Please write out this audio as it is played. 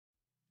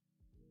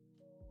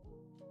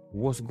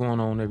What's going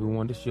on,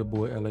 everyone? This is your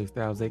boy LA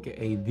Styles,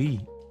 aka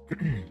the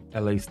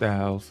LA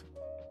Styles,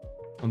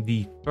 on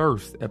the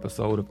first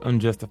episode of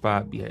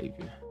Unjustified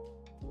Behavior.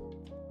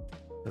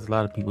 Because a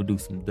lot of people do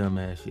some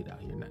dumbass shit out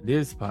here. Now,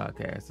 this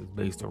podcast is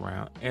based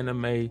around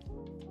anime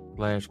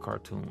 /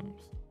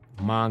 cartoons,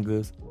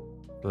 mangas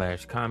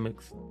 /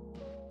 comics,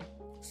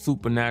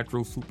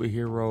 supernatural,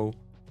 superhero,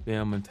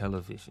 film, and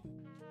television.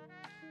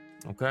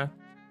 Okay?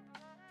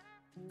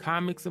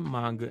 Comics and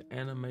manga,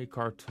 anime,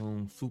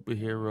 cartoon,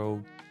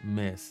 superhero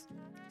mess,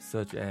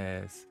 such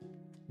as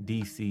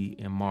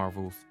DC and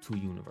Marvel's two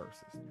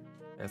universes.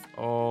 That's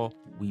all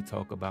we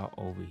talk about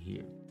over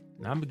here.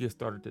 Now I'm gonna get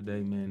started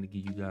today, man, to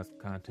give you guys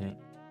content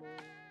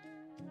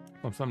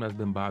from something that's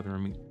been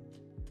bothering me.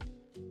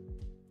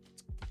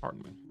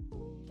 Pardon me.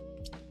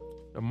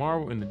 The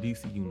Marvel and the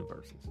DC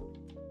universes.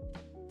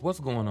 What's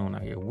going on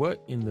out here?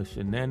 What in the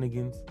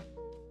shenanigans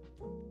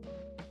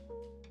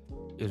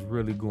is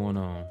really going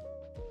on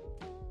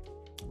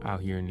out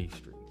here in these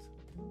streets?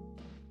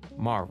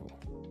 Marvel.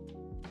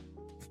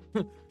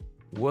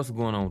 What's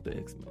going on with the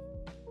X-Men?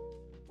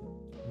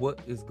 What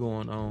is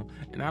going on?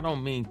 And I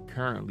don't mean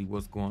currently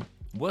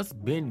what's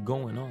been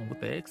going on with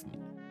the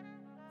X-Men.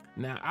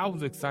 Now, I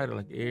was excited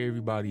like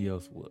everybody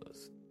else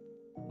was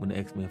when the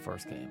X-Men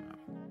first came out.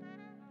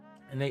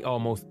 And they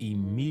almost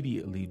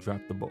immediately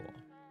dropped the ball.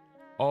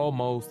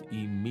 Almost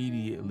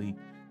immediately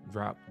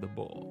dropped the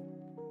ball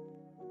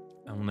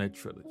on that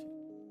trilogy.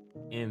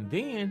 And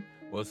then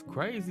what's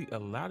crazy, a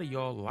lot of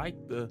y'all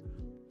like the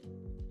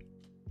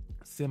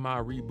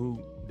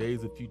semi-reboot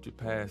Days of Future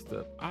Past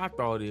stuff. I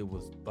thought it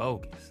was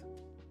bogus.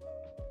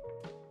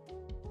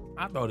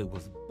 I thought it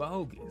was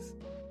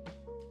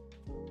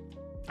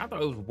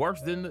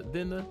worse than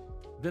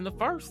the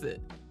first set.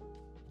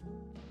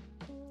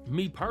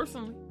 Me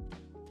personally,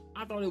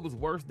 I thought it was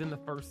worse than the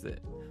first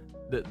set.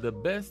 The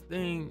best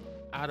thing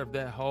out of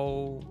that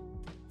whole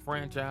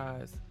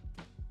franchise,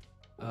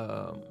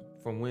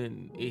 from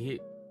when it hit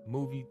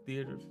movie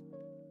theaters,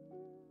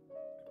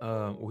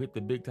 or hit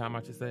the big time,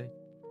 I should say,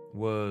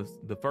 was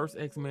the first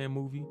X-Men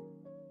movie,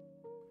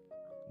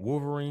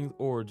 Wolverine's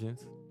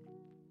Origins,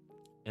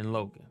 and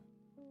Logan.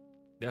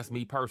 That's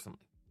me personally.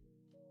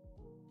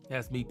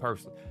 X-Men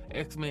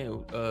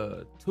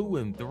 2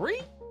 and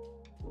 3?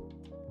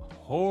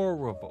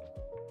 Horrible.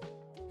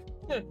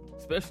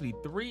 Especially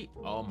 3.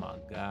 Oh my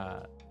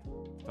God.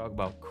 Talk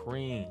about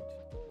cringe.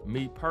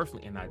 Me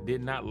personally, and I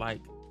did not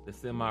like the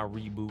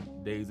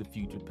semi-reboot Days of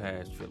Future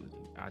Past trilogy.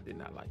 I did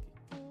not like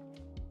it.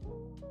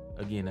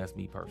 Again, that's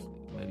me personally.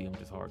 Maybe I'm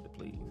just hard to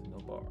please. No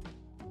bar.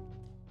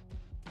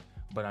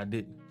 But I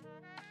didn't.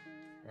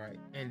 Right.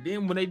 And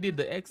then when they did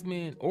the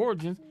X-Men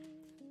Origins,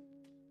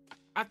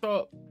 I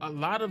thought a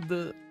lot of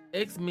the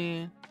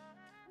X-Men,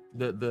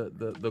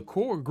 the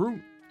core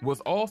group,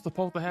 was all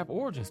supposed to have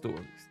origin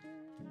stories.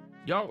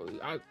 Y'all,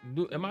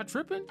 am I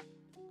tripping?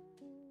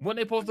 When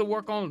they supposed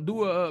to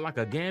do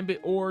a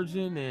Gambit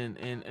origin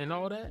and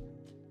all that?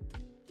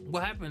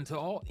 What happened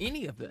to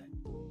any of that?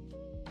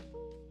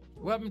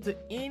 What happened to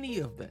any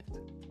of that?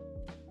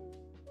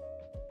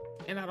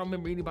 And I don't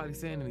remember anybody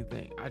saying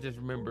anything. I just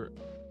remember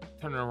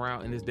turning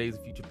around and this Days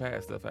of Future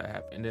Past stuff had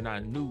happened. And then I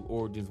knew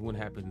Origins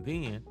wouldn't happen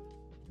then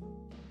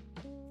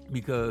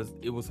because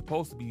it was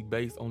supposed to be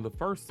based on the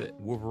first set.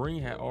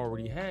 Wolverine had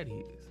already had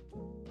his.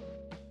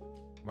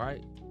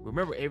 Right?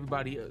 Remember,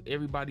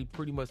 everybody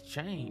pretty much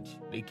changed.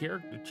 Their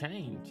character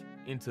changed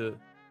into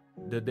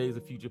the Days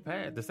of Future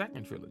Past, the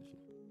second trilogy.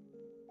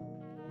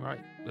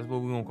 Right? That's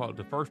what we're going to call it.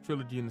 The first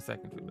trilogy and the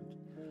second trilogy.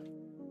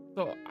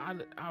 So I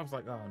was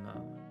like, oh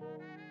no.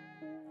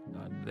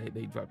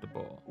 They dropped the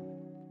ball.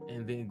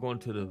 And then going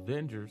to the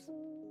Avengers,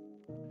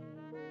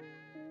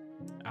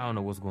 I don't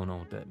know what's going on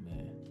with that,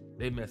 man.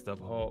 They messed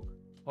up Hulk.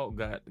 Hulk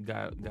got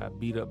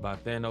beat up by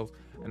Thanos.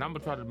 And I'm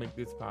going to try to make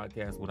this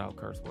podcast without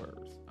curse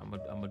words. I'm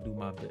gonna do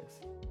my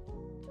best.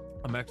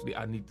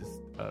 I need to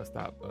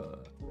stop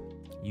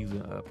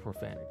using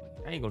profanity.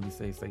 I ain't gonna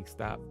say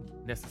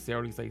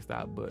necessarily say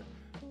stop, but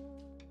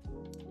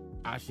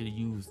I should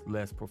use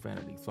less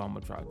profanity, so I'm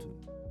gonna try to.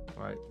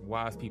 All right,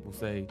 wise people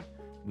say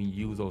when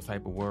you use those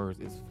type of words,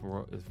 it's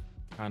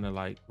kind of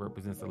like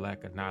represents a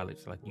lack of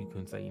knowledge, like you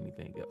couldn't say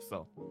anything else.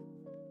 So,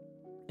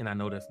 and I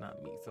know that's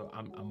not me, so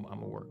I'm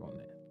gonna work on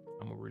that.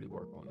 I'm gonna really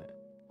work on that.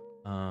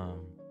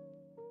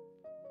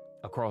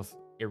 Across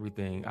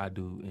everything I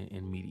do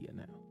in media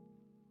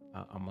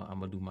now, I'm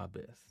gonna do my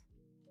best,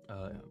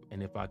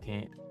 and if I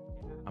can't,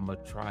 I'm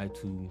gonna try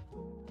to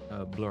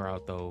blur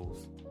out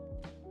those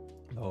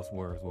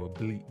words or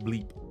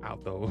bleep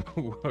out those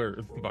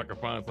words if I can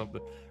find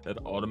something that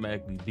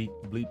automatically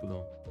bleep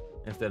them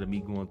instead of me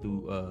going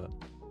through a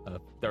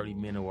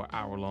 30-minute or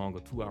hour-long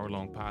or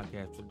 2-hour-long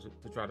podcast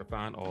to try to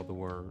find all the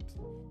words.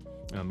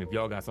 If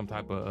y'all got some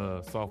type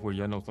of software,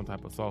 y'all know some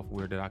type of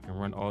software that I can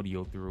run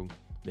audio through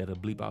that'll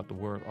bleep out the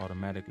word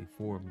automatically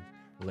for me,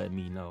 let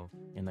me know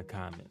in the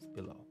comments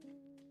below,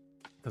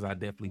 because I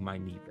definitely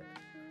might need that.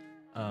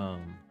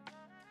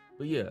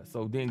 But yeah,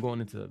 so then going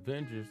into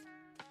Avengers,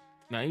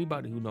 now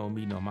anybody who know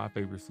me know my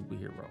favorite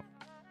superhero.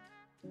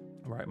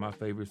 Right, my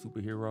favorite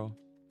superhero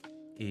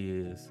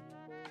is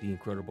The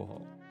Incredible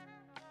Hulk.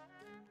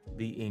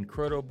 The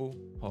Incredible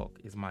Hulk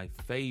is my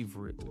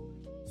favorite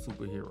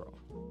superhero,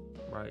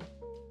 right?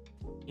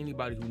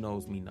 Anybody who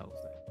knows me knows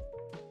that.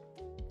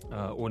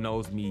 Or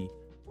knows me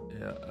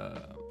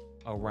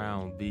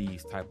around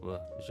these type of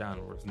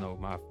genres know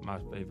my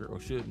favorite, or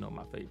should know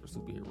my favorite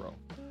superhero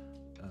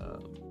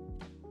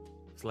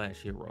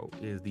 / hero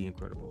is The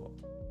Incredible Hulk.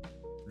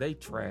 They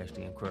trashed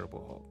The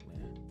Incredible Hulk,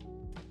 man.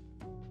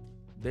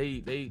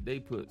 They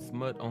put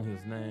smut on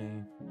his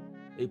name.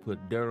 They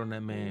put dirt on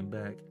that man's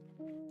back.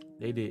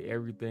 They did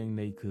everything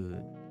they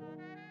could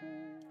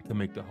to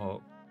make the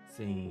Hulk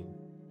seem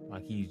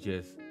like he's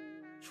just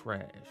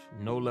trash.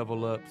 No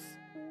level ups.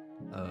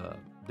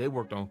 They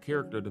worked on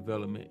character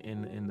development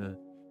in the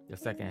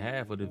second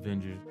half of the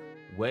Avengers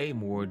way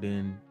more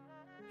than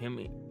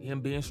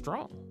him being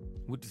strong,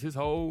 which is his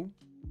whole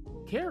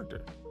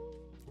character.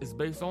 It's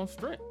based on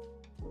strength.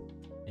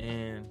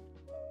 And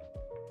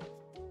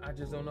I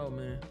just don't know,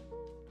 man.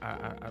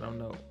 I don't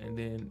know. And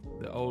then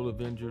the old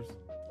Avengers,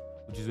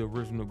 which is the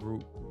original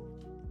group,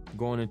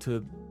 going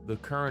into the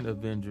current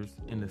Avengers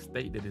in the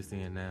state that it's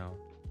in now.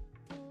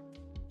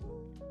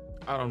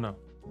 I don't know.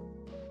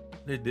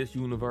 This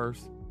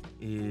universe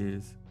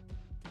is,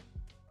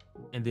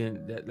 and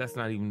then let's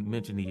not even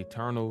mention the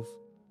Eternals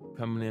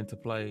coming into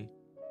play.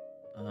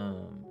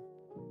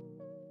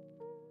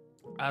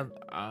 I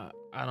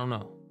don't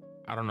know.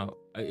 I don't know.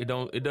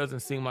 It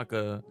doesn't seem like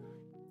a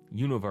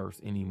universe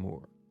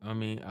anymore. I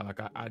mean,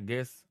 I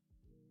guess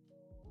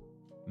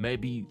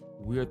maybe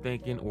we're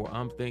thinking, or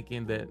I'm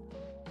thinking, that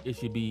it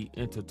should be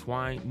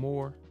intertwined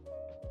more.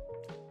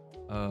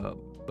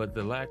 But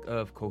the lack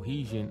of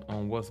cohesion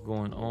on what's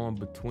going on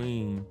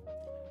between,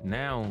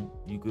 now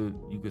you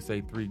could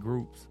say three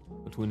groups,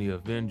 between the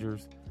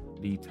Avengers,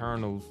 the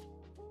Eternals,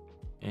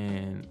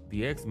 and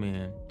the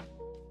X-Men.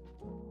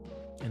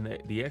 And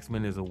the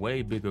X-Men is a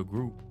way bigger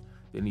group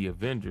than the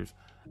Avengers.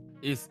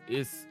 It's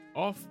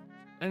off.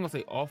 I ain't gonna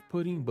say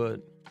off-putting, but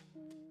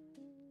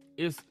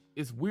it's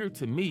weird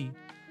to me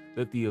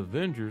that the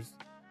Avengers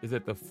is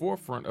at the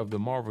forefront of the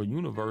Marvel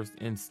Universe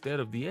instead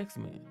of the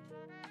X-Men.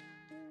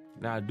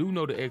 Now, I do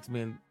know the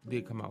X-Men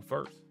did come out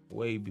first,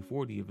 way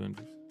before the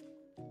Avengers.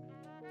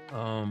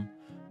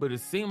 But it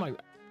seemed like,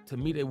 to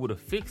me, they would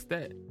have fixed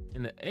that.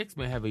 And the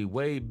X-Men have a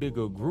way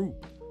bigger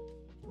group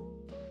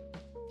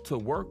to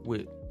work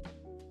with,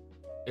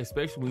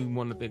 especially when you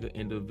want to think of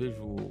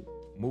individual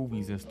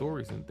movies and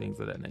stories and things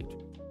of that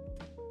nature.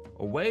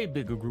 A way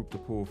bigger group to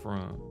pull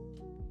from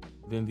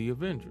than the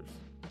Avengers.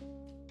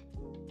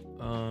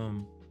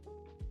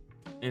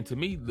 And to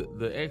me,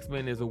 the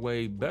X-Men is a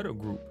way better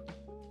group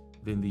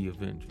than the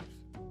Avengers.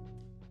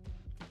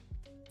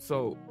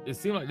 So it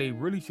seemed like they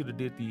really should have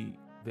did the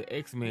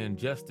X-Men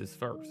justice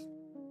first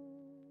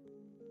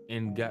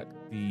and got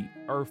the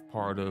Earth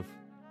part of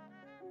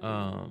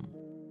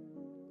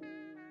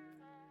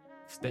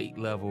state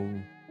level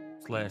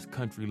 /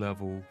 country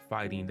level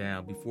fighting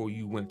down before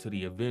you went to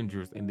the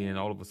Avengers, and then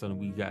all of a sudden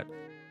we got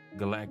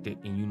galactic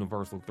and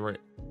universal threat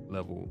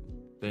level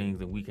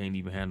things, and we can't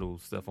even handle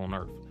stuff on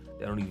Earth.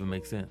 That don't even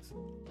make sense.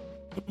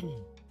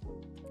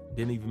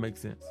 Didn't even make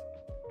sense.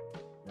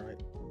 Right.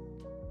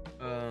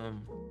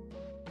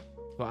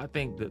 So I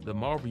think that the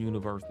Marvel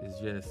Universe is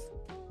just,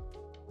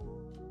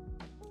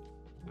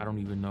 I don't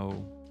even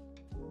know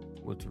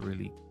what to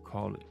really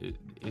call it.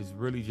 It's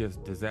really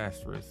just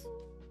disastrous.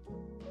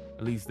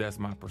 At least that's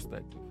my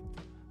perspective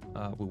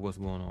with what's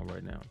going on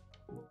right now.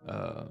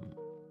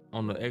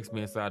 On the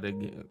X-Men side,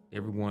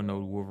 everyone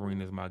knows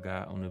Wolverine is my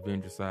guy. On the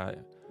Avengers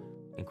side,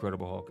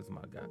 Incredible Hulk is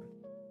my guy.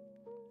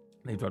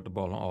 They dropped the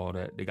ball on all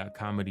that. They got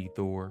comedy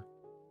Thor,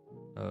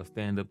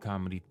 stand-up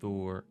comedy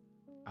Thor.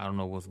 I don't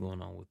know what's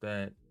going on with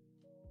that.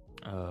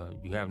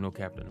 You have no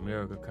Captain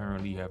America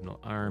currently. You have no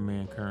Iron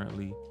Man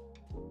currently.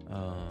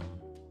 I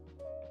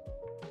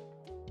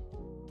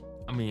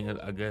mean,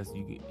 I guess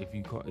if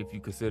you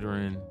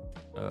considering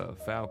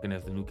Falcon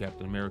as the new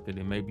Captain America,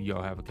 then maybe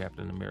y'all have a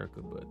Captain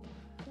America, but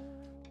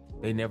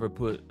they never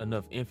put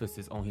enough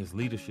emphasis on his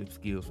leadership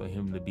skills for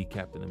him to be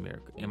Captain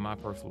America, in my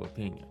personal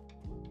opinion.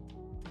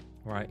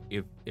 Right?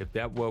 If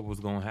that what was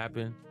gonna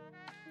happen,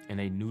 and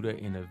they knew that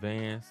in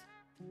advance,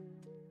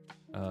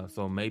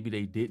 so maybe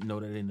they didn't know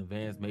that in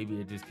advance. Maybe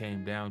it just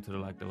came down to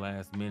the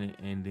last minute,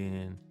 and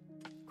then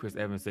Chris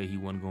Evans said he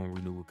wasn't going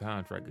to renew a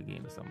contract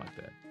again or something like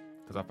that.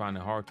 Because I find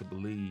it hard to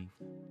believe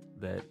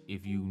that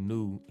if you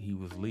knew he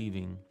was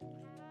leaving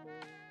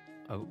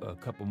a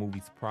couple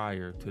movies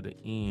prior to the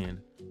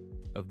end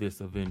of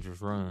this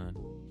Avengers run,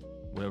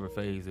 whatever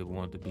phase it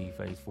wanted to be,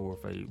 phase 4,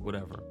 phase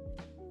whatever,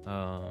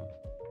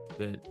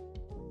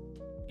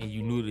 and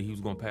you knew that he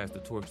was going to pass the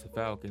torch to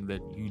Falcon,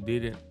 that you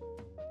didn't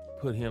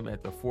put him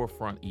at the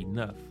forefront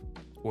enough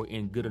or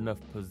in good enough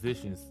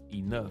positions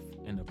enough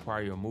in the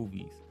prior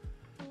movies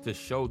to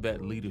show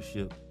that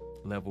leadership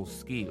level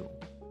skill.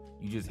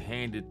 You just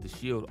handed the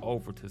shield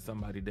over to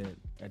somebody that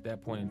at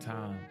that point in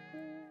time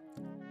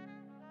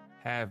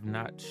have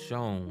not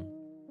shown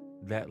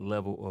that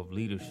level of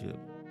leadership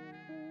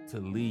to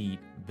lead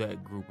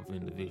that group of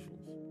individuals.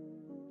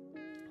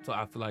 So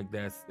I feel like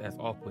that's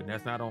off-putting.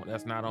 That's not on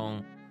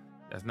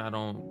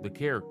the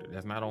character.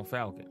 That's not on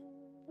Falcon,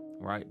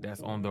 right?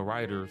 That's on the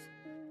writers,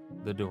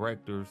 the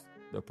directors,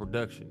 the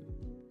production.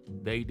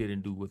 They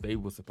didn't do what they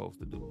were supposed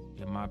to do,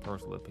 in my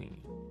personal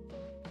opinion.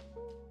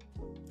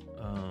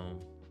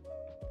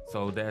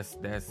 So that's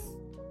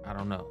I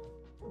don't know.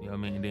 You know what I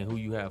mean? And then who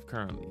you have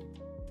currently?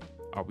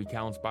 Are we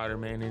counting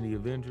Spider-Man in the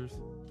Avengers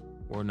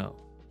or no?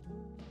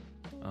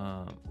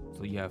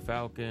 So you have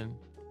Falcon.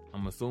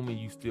 I'm assuming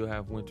you still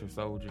have Winter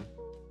Soldier.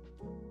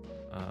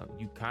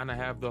 You kind of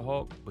have the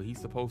Hulk, but he's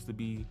supposed to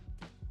be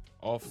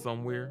off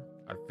somewhere.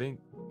 I think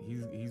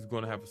he's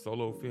going to have a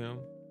solo film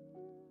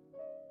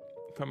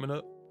coming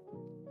up.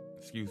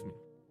 Excuse me.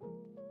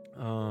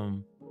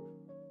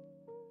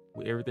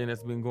 With everything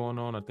that's been going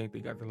on, I think they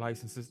got the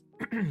licenses.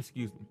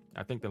 Excuse me.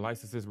 I think the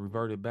licenses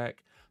reverted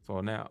back.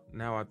 So now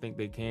I think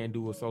they can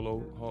do a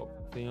solo Hulk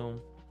film.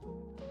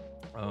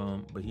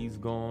 But he's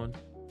gone.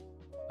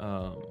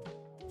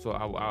 So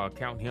I'll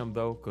count him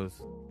though,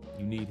 because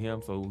you need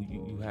him. So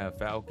you have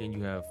Falcon,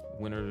 you have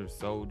Winter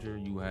Soldier,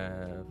 you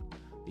have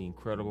the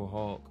Incredible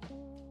Hulk.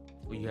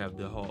 Well, you have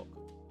the Hulk,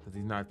 because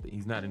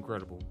he's not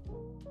incredible.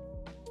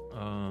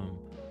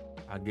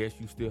 I guess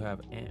you still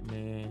have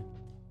Ant-Man.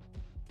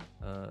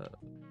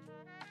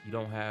 You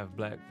don't have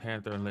Black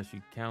Panther unless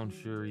you count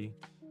Shuri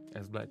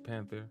as Black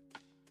Panther.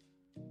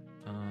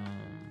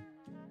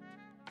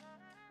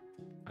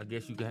 I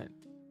guess you can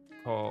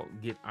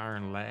get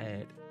Iron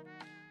Lad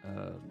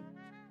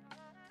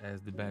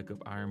as the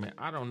backup Iron Man.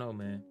 I don't know,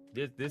 man.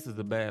 This is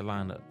a bad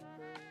lineup.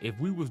 If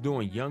we was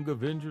doing Young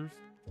Avengers,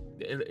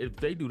 if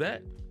they do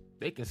that,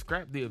 they can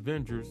scrap the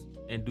Avengers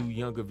and do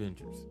Young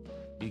Avengers.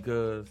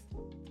 Because,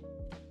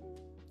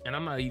 and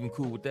I'm not even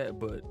cool with that,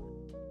 but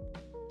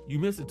you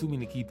missing too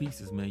many key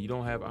pieces, man. You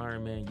don't have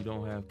Iron Man, you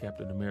don't have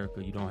Captain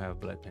America, you don't have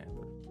Black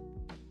Panther.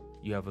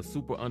 You have a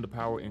super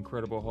underpowered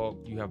Incredible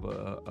Hulk. You have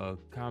a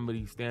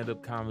comedy,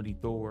 stand-up comedy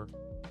Thor.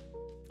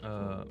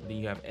 Then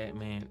you have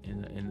Ant-Man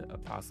and a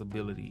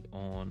possibility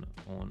on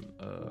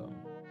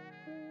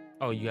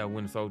you have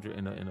Winter Soldier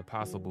and a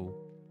possible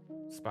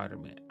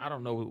Spider-Man. I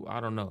don't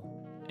know.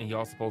 And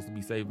y'all supposed to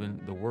be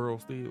saving the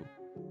world still.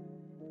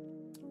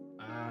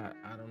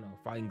 I don't know.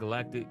 Fighting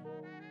galactic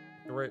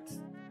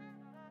threats.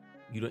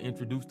 You done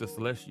introduced the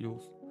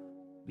Celestials,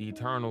 the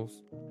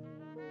Eternals.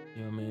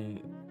 You know what I mean?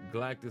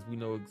 Galactus we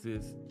know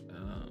exists.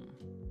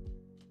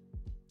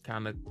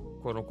 Kind of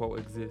quote unquote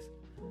exists.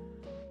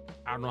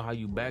 I don't know how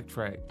you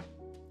backtrack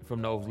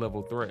from those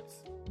level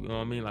threats. You know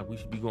what I mean? Like, we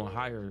should be going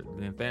higher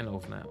than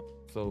Thanos now.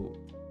 So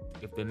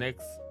if the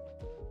next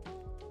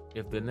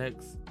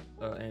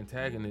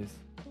antagonist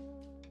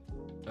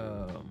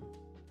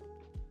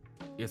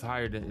is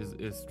higher than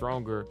is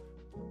stronger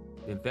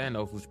than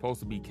Thanos, who's supposed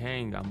to be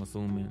Kang, I'm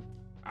assuming,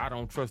 I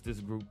don't trust this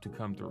group to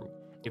come through.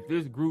 If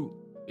this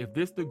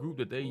the group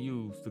that they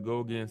use to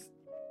go against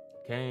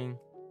Kang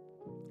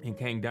and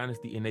Kang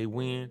Dynasty and they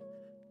win,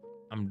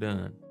 I'm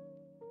done.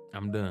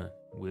 I'm done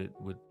with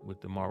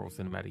the Marvel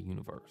Cinematic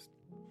Universe.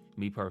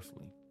 Me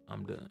personally,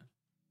 I'm done.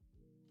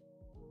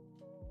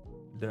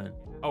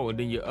 Oh, and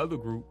then your other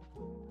group,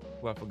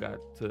 who I forgot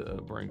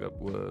to bring up,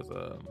 was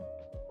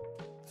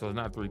so it's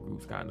not 3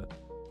 groups, kind of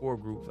 4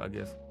 groups, I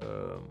guess.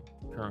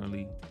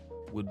 Currently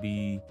would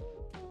be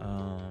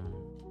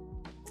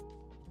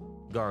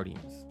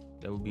Guardians.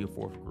 That would be a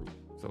 4th group.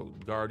 So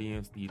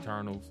Guardians, the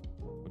Eternals,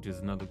 which is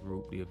another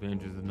group, the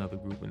Avengers another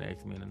group, and the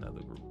X-Men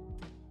another group.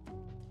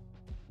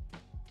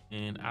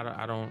 And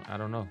I don't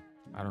know.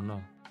 I don't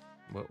know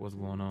what's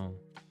going on.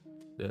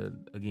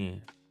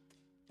 Again,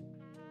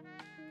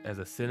 as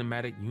a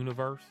cinematic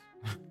universe,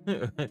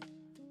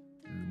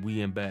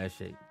 we in bad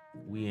shape.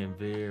 We in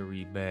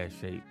very bad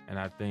shape. And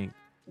I think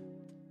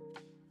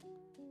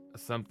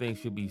some things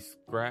should be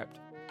scrapped.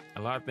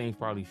 A lot of things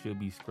probably should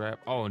be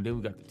scrapped. Oh, and then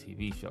we got the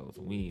TV shows.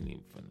 We ain't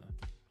even finna.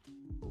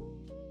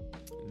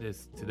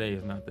 Today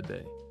is not the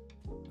day.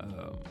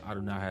 I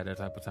do not have that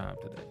type of time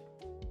today.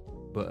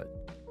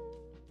 But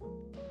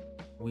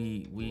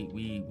we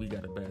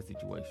got a bad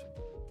situation.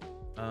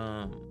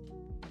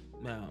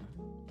 Now,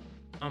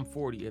 I'm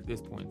 40 at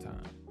this point in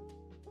time.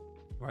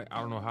 Right?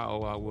 I don't know how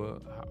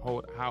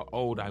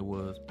old I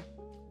was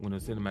when the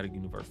cinematic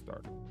universe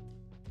started.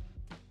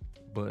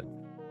 But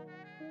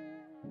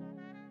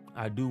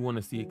I do want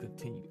to see it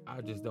continue.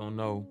 I just don't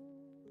know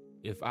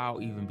if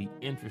I'll even be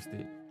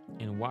interested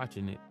in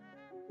watching it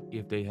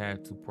if they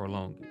had to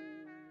prolong it.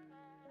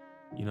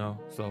 You know?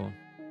 So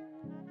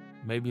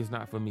maybe it's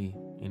not for me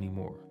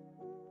anymore.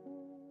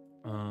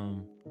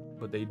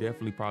 But they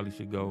definitely probably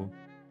should go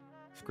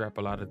scrap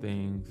a lot of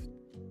things,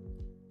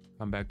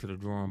 come back to the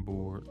drawing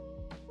board,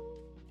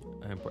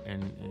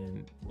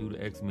 and do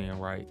the X-Men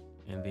right,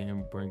 and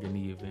then bring in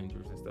the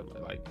Avengers and stuff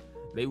like.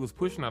 They was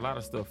pushing a lot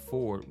of stuff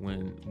forward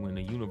when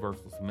the universe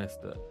was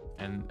messed up,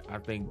 and I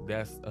think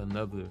that's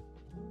another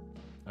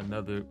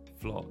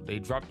flaw. They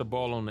dropped the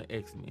ball on the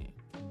X-Men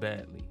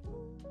badly,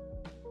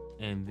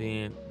 and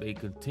then they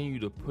continue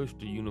to push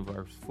the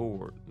universe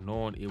forward,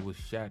 knowing it was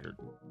shattered.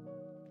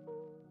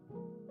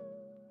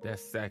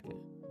 That's second.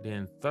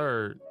 Then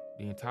third,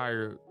 the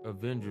entire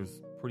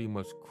Avengers pretty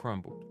much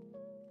crumbled.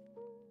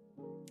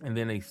 And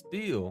then they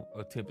still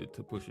attempted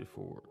to push it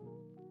forward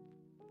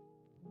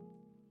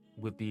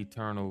with the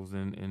Eternals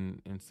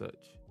and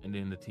such, and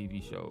then the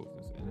TV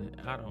shows. And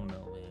I don't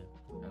know, man.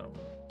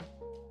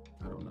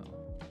 I don't know.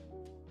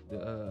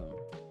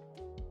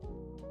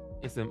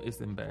 It's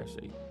in bad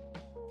shape,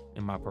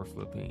 in my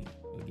personal opinion.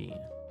 Again,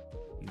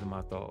 these are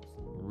my thoughts.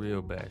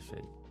 Real bad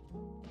shape.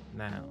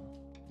 Now,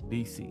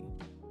 DC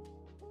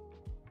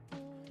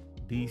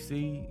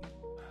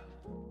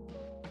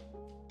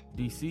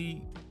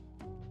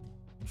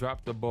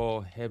dropped the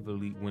ball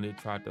heavily when it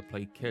tried to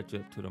play catch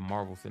up to the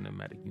Marvel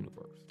Cinematic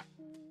Universe.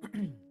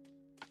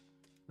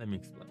 Let me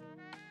explain.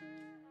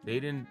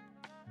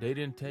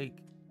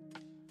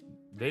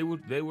 They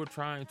were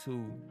trying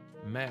to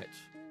match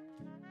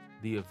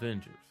the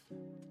Avengers,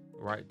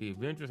 right? The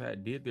Avengers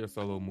did their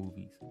solo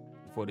movies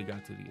before they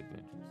got to the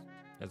Avengers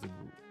as a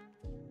group.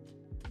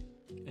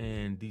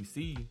 And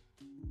DC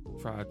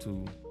tried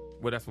to,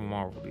 well, that's what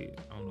Marvel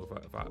did. I don't know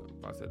if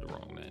I said the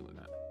wrong name or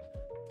not.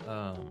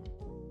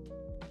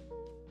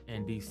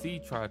 And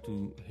DC tried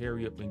to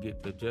hurry up and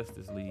get the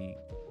Justice League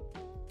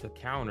to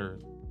counter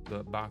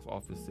the box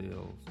office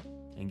sales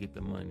and get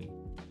the money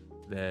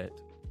that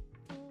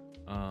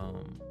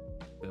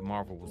that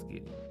Marvel was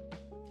getting.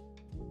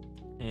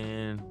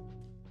 And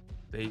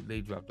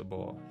they dropped the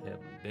ball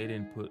heavily. They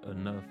didn't put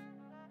enough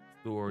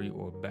story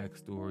or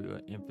backstory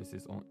or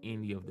emphasis on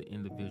any of the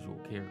individual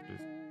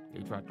characters.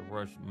 They tried to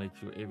rush, make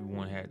sure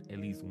everyone had at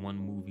least one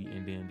movie,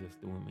 and then just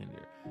threw him in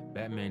there.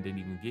 Batman didn't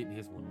even get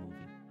his one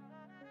movie,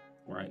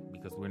 right?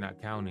 Because we're not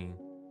counting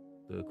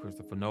the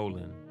Christopher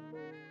Nolan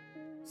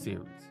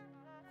series,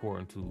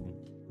 according to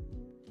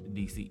the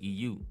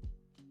DCEU.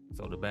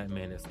 So the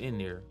Batman that's in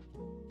there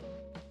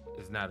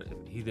is not,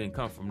 he didn't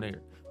come from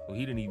there. So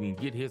he didn't even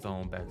get his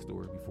own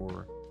backstory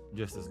before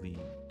Justice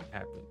League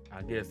happened.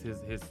 I guess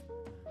his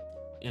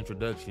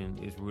introduction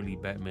is really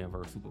Batman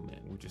vs Superman,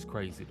 which is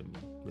crazy to me,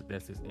 but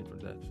that's his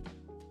introduction.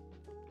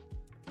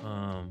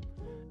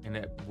 And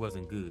that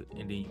wasn't good.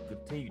 And then you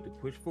continue to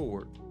push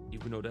forward,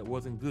 even though that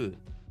wasn't good.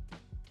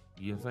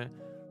 You know what I'm saying?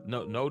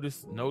 No,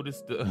 notice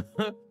the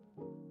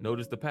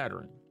notice the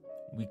pattern.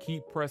 We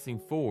keep pressing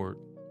forward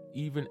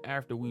even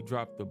after we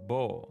drop the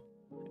ball,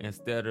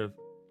 instead of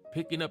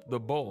picking up the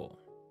ball.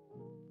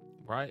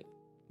 Right?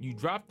 You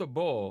dropped the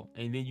ball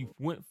and then you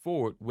went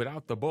forward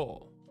without the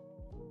ball.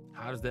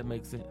 How does that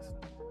make sense?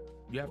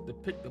 You have to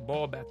pick the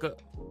ball back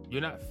up.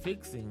 You're not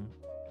fixing,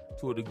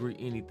 to a degree,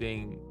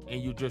 anything, and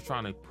you're just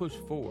trying to push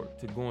forward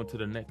to go into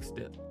the next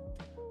step.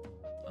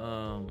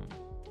 And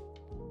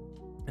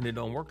it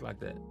don't work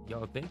like that.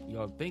 Y'all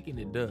thinking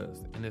it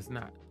does, and it's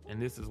not.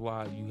 And this is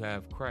why you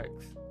have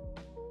cracks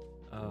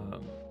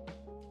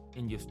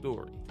in your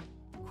story,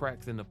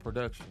 cracks in the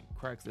production,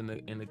 cracks in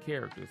the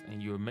characters,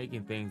 and you're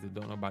making things that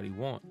don't nobody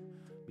want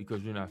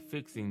because you're not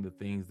fixing the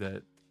things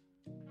that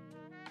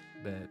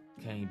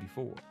came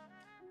before.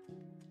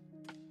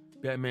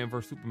 Batman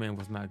vs Superman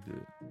was not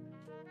good.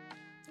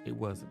 It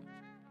wasn't.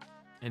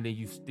 And then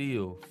you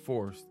still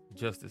forced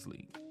Justice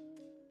League.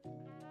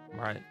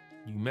 Right?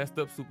 You messed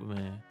up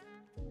Superman.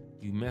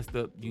 You messed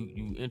up,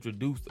 you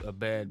introduced a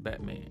bad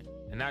Batman.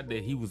 And not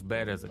that he was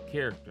bad as a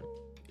character.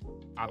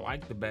 I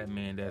like the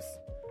Batman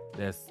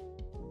that's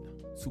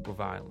super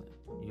violent.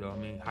 You know what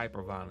I mean?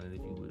 Hyper violent,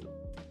 if you will.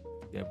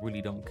 That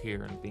really don't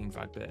care and things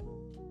like that.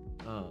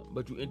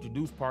 But you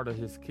introduced part of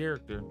his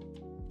character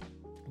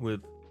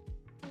with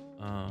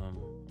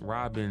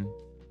Robin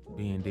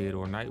being dead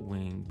or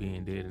Nightwing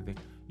being dead and things.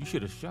 You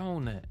should have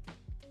shown that.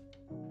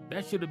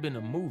 That should have been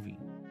a movie.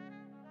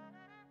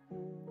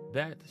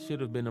 That should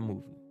have been a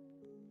movie.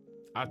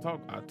 I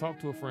talked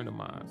to a friend of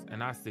mine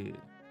and I said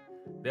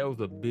that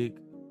was a big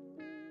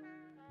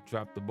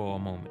drop the ball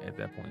moment at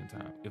that point in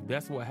time. If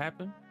that's what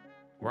happened,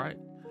 right?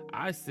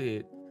 I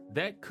said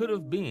that could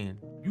have been,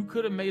 you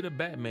could have made a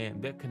Batman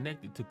that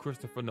connected to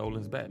Christopher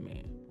Nolan's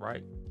Batman,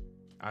 right?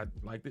 I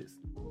like this.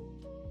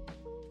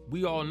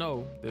 We all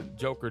know that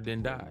Joker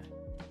didn't die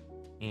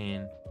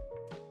in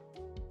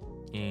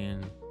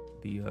the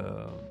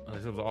it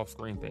was an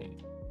off-screen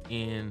thing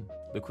in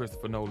the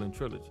Christopher Nolan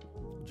trilogy.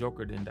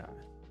 Joker didn't die,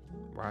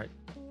 right?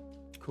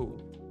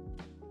 Cool.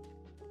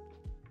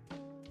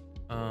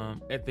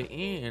 At the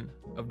end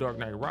of Dark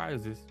Knight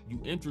Rises, you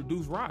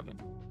introduce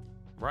Robin,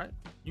 right?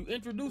 You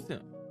introduce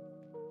him.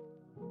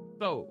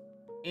 So,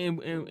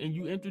 and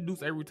you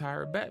introduce a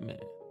retired Batman.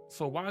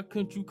 So why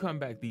couldn't you come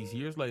back these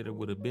years later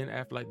with a Ben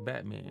Affleck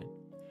Batman?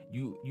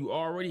 You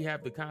already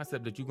have the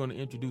concept that you're going to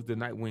introduce the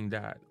Nightwing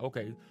died.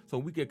 Okay, so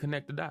we can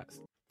connect the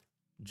dots.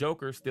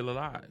 Joker's still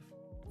alive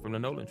from the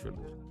Nolan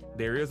trilogy.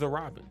 There is a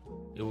Robin.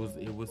 It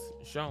was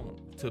shown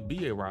to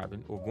be a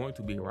Robin, or going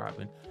to be a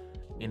Robin,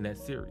 in that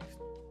series.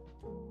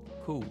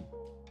 Cool.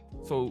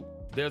 So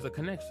there's a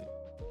connection.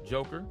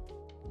 Joker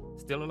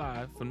still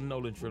alive from the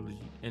Nolan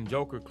trilogy, and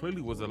Joker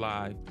clearly was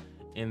alive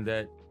in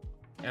that,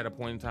 at a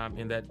point in time,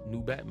 in that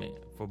new Batman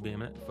for Ben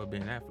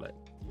Affleck.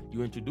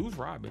 You introduce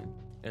Robin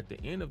at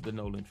the end of the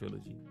Nolan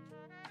trilogy,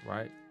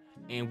 right?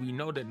 And we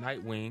know that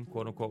Nightwing,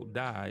 quote unquote,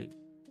 died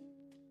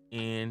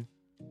in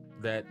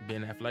that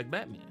Ben Affleck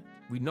Batman.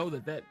 We know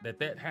that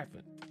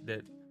happened.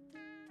 That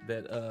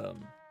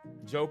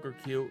Joker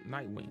killed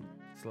Nightwing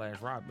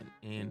 / Robin,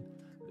 and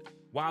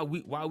why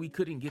we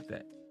couldn't get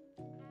that?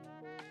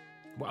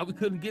 Why we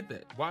couldn't get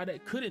that? Why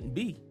that couldn't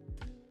be?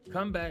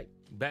 Come back,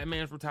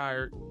 Batman's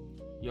retired.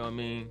 You know what I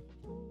mean?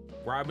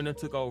 Robin then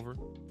took over.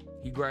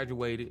 He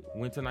graduated,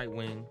 went to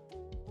Nightwing,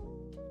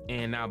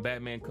 and now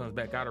Batman comes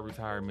back out of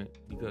retirement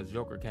because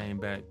Joker came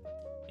back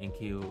and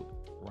killed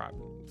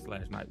Robin /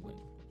 Nightwing.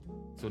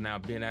 So now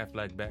Ben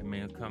Affleck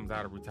Batman comes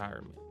out of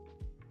retirement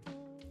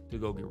to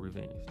go get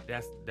revenge.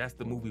 That's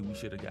the movie we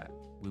should have got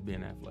with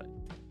Ben Affleck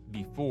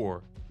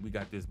before we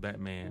got this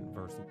Batman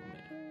vs Superman.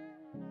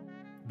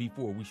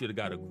 Before, we should have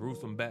got a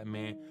gruesome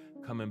Batman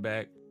coming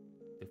back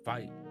to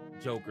fight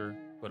Joker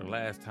for the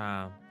last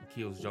time and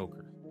kills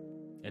Joker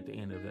at the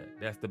end of that.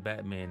 That's the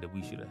Batman that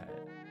we should have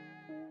had.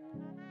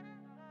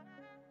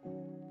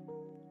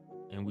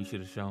 And we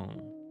should have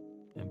shown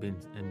and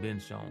been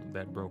shown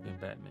that broken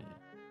Batman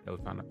that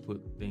was trying to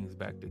put things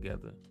back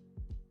together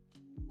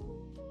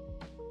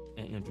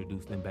and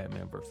introduce them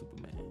Batman vs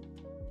Superman.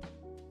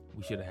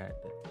 We should have had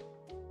that.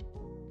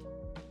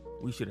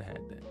 We should have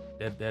had that.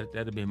 That'd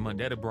have been money.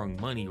 That'd have brung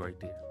money right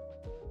there.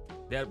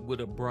 That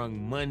would have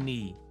brung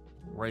money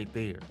right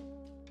there.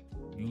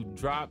 You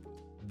dropped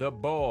the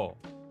ball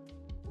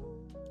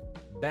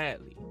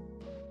badly.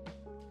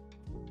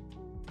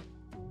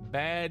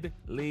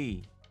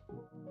 Badly.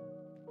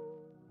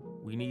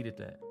 We needed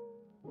that.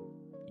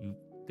 You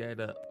that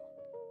up.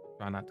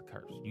 Try not to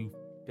curse. You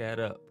that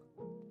up.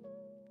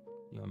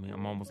 You know what I mean?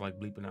 I'm almost like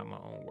bleeping out my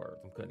own words.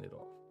 I'm cutting it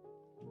off.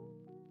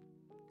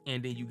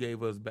 And then you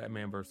gave us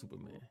Batman vs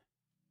Superman.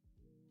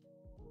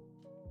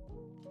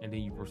 And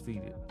then you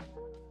proceeded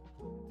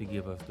to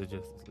give us the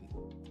Justice League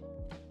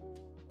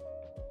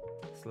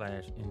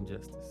 /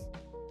 Injustice.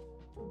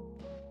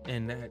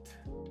 And that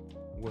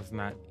was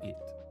not it.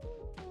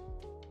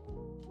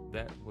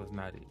 That was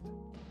not it.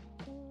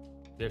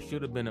 There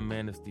should have been a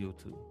Man of Steel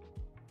 2.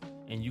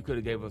 And you could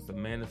have gave us a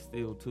Man of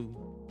Steel 2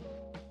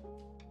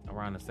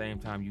 around the same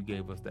time you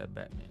gave us that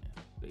Batman.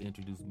 They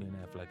introduced Ben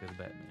Affleck as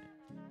Batman.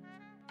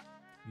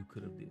 You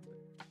could have did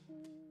that.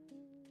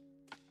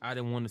 I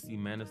didn't want to see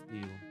Man of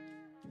Steel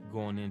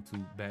going into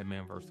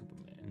Batman vs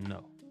Superman.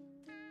 No.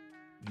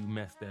 You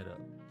messed that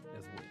up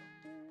as well.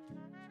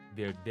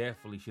 There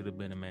definitely should have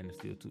been a Man of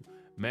Steel 2.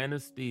 Man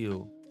of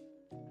Steel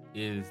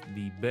is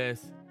the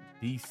best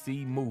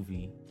DC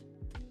movie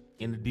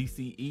in the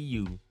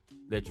DCEU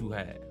that you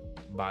had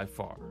by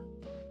far.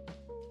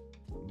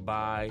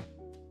 By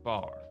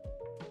far.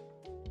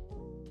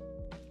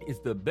 It's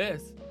the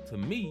best, to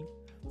me,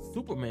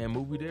 Superman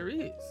movie there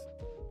is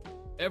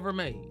ever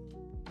made.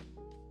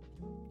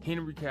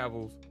 Henry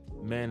Cavill's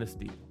Man of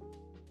Steel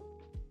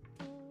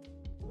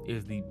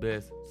is the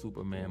best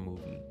Superman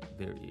movie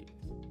there is.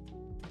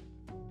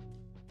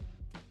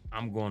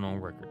 I'm going on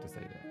record to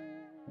say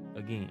that.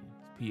 Again,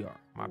 it's PR.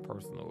 My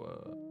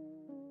personal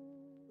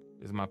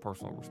is my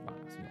personal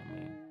response, you know what I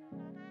mean?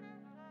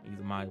 These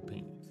are my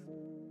opinions.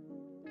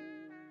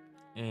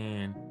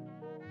 And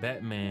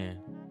Batman,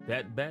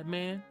 that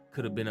Batman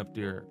could have been up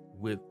there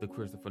with the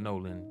Christopher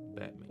Nolan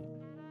Batman,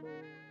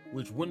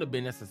 which wouldn't have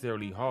been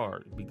necessarily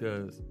hard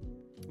because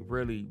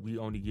really we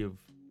only give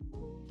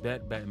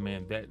that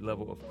Batman that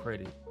level of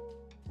credit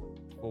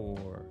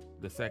for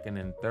the second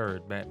and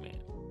third Batman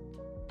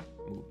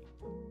movie.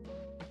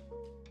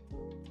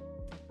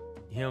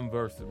 Him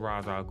versus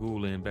Ra's al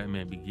Ghul in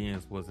Batman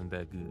Begins wasn't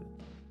that good.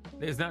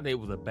 It's not that it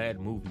was a bad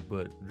movie,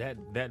 but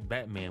that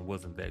Batman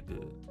wasn't that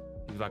good.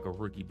 He was like a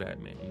rookie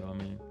Batman, you know what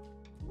I mean?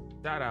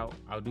 Shout out,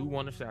 I do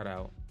want to shout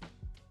out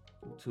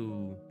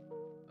to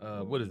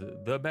what is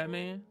it? The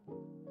Batman,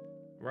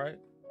 right?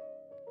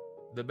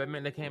 The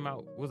Batman that came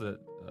out, was it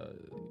a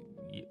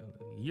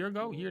year and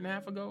a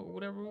half ago, or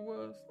whatever it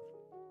was?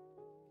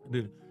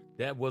 Dude,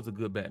 that was a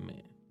good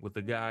Batman with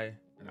the guy,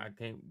 and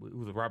it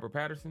was Robert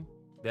Pattinson.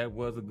 That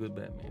was a good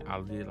Batman. I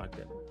did like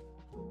that movie.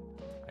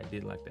 I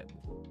did like that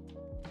movie.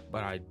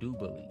 But I do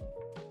believe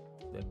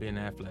that Ben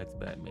Affleck's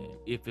Batman,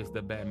 if it's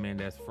the Batman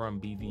that's from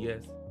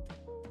BVS,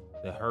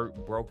 the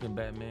hurt, broken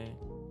Batman,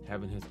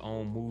 having his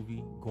own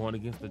movie, going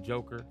against the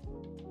Joker,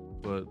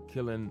 but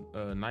killing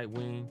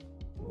Nightwing,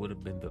 would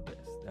have been the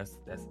best. That's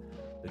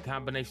the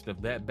combination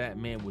of that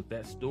Batman with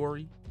that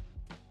story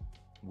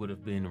would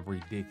have been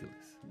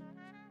ridiculous.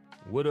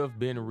 Would have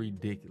been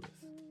ridiculous.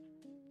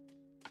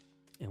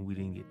 And we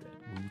didn't get that.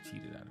 We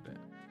cheated out of that.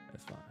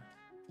 That's fine.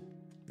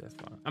 That's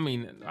fine. I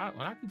mean,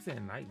 I keep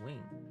saying Nightwing.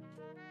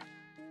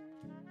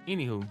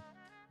 Anywho,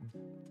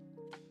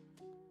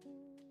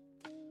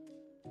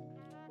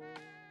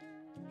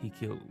 he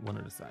killed one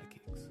of the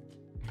sidekicks.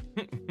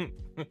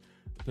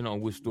 Depending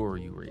on which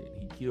story you read,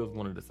 he kills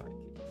one of the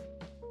sidekicks.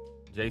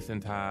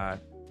 Jason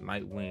Todd,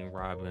 Nightwing,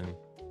 Robin,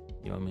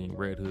 you know what I mean,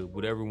 Red Hood,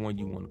 whatever one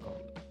you want to call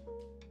it.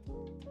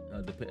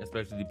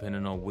 Especially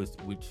depending on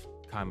which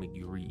comic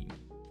you read.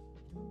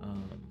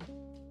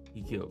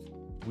 He kills him.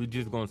 We're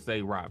just gonna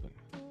say Robin,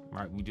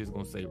 right? We just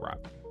gonna say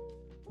Robin.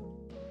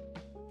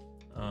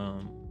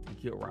 He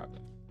killed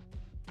Robin.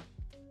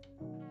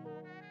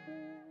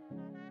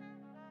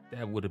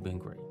 that would have been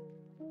great.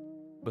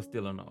 But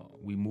still in all,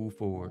 we move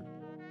forward.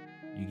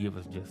 You give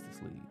us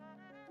Justice League.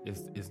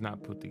 It's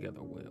not put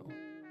together well.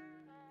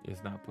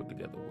 It's not put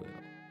together well.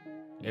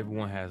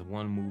 Everyone has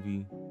one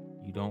movie.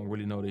 You don't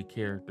really know their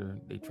character.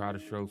 They try to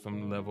show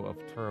some level of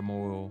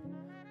turmoil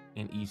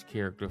in each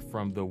character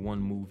from the one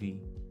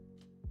movie.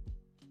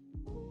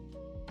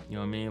 You know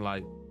what I mean?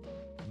 Like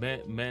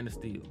Man of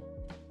Steel.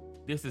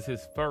 This is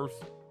his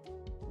first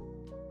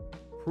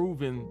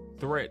proven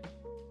threat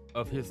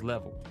of his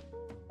level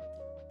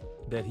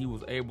that he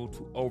was able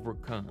to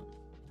overcome.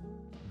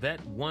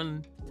 That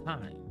one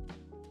time.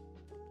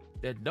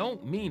 That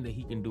don't mean that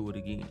he can do it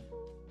again.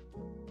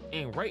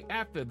 And right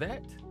after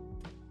that,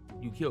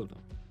 you killed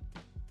him.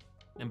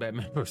 And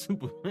Batman vs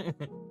Superman,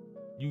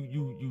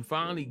 you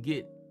finally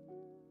get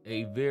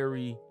a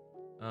very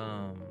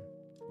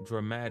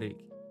dramatic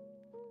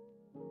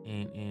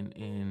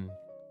and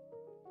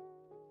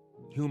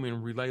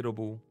human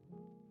relatable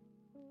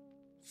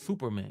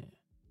Superman.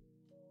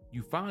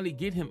 You finally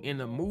get him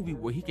in a movie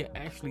where he can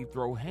actually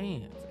throw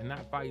hands and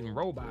not fighting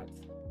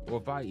robots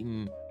or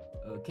fighting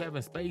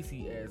Kevin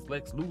Spacey as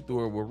Lex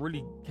Luthor, where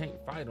really can't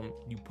fight him.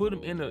 You put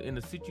him in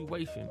a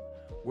situation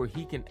where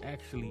he can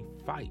actually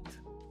fight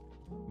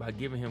by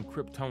giving him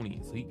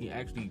Kryptonian, so he can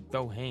actually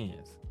throw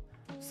hands.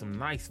 Some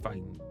nice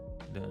fighting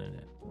done in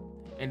that.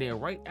 And then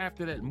right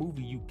after that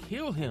movie, you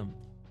kill him.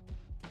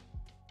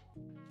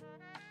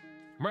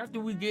 Right after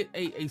we get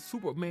a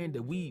Superman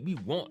that we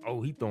want,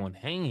 oh, he throwing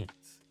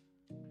hands.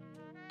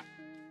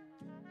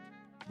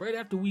 Right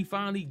after we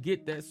finally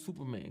get that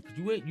Superman,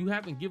 because you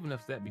haven't given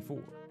us that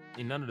before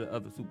in none of the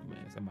other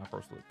Supermans, in my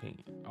personal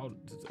opinion. All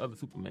the other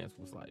Supermans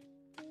was like,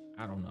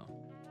 I don't know.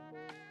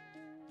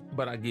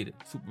 But I get it.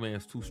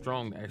 Superman's too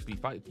strong to actually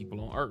fight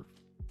people on Earth.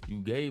 You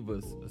gave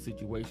us a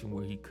situation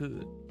where he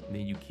could, and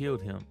then you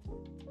killed him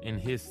in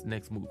his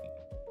next movie.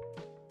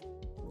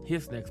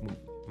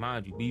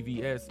 Mind you,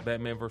 BVS,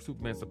 Batman vs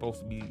Superman, is supposed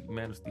to be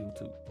Man of Steel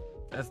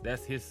 2.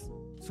 That's his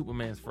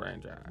Superman's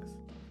franchise.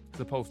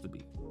 Supposed to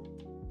be.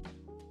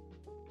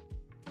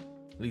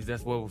 At least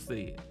that's what was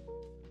said.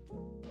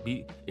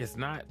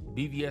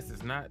 BVS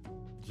is not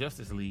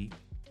Justice League.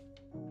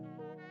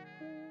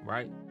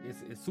 Right?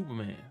 It's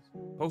Superman's.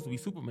 Supposed to be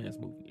Superman's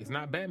movie. It's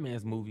not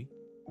Batman's movie.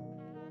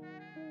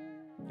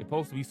 It's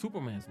supposed to be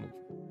Superman's movie.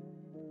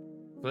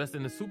 So that's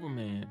in the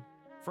Superman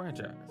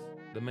franchise.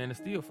 The Man of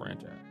Steel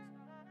franchise.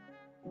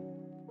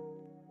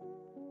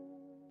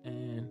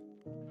 And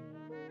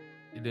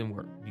it didn't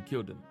work. You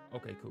killed him.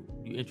 Okay, cool.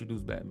 You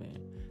introduced Batman.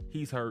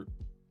 He's hurt.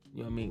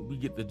 You know what I mean? We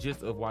get the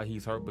gist of why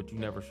he's hurt, but you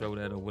never show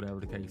that or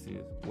whatever the case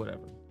is.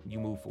 Whatever. You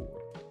move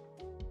forward.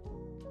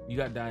 You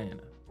got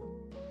Diana.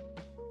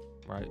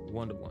 Right?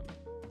 Wonder Woman.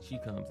 She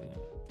comes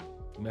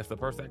in. Messed up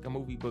her second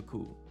movie, but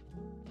cool.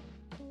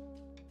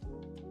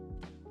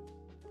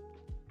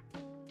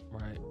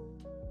 Right?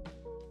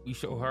 We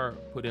show her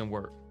put in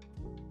work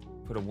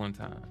for the one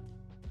time.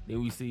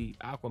 Then we see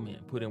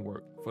Aquaman put in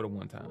work for the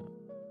one time.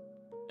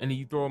 And then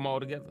you throw them all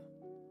together.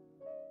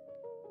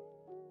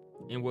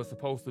 In what's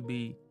supposed to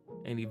be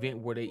an event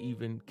where they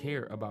even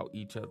care about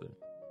each other.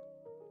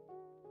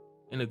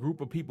 In a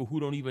group of people who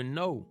don't even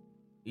know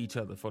each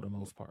other for the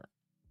most part.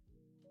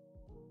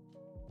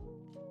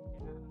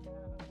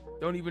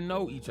 Don't even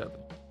know each other.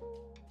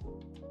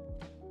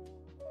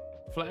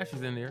 Flash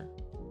is in there.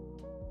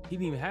 He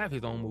didn't even have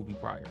his own movie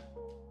prior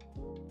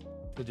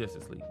to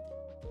Justice League.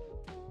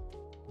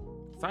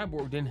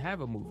 Cyborg didn't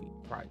have a movie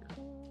prior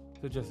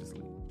to Justice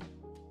League.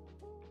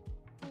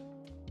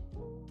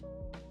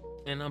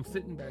 And I'm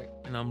sitting back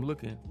and I'm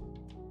looking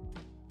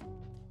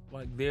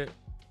like there's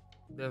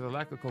a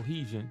lack of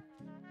cohesion,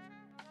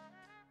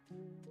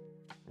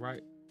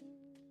 right?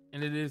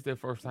 And it is their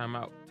first time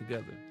out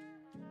together,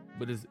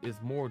 but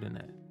it's more than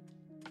that.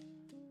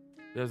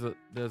 There's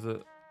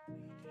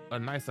a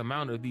nice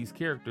amount of these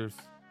characters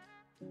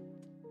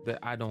that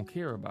I don't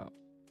care about.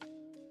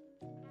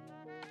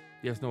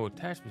 There's no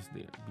attachments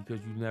there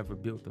because you never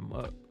built them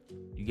up.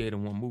 You gave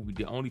them one movie.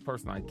 The only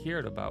person I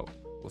cared about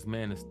was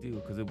Man of Steel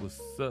because it was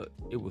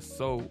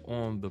so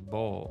on the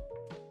ball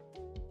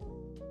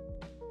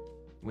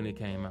when it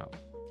came out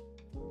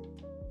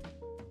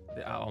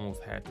that I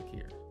almost had to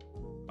care.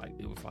 Like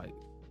it was like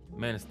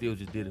Man of Steel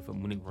just did it for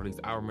when it released.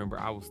 I remember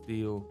I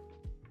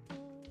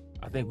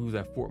think we was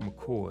at Fort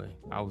McCoy.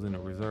 I was in the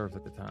reserves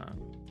at the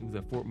time. We was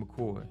at Fort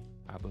McCoy.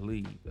 I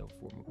believe that was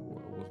Fort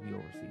McCoy, or was we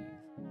overseas?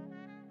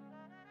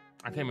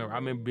 I can't remember. I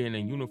remember being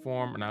in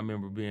uniform, and I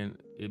remember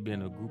it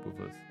being a group of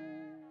us,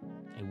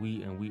 and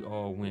we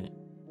all went.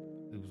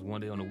 It was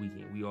one day on the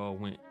weekend. We all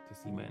went to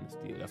see Man of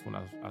Steel. That's when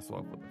I saw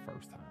it for the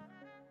first time,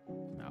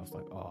 and I was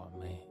like, oh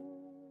man,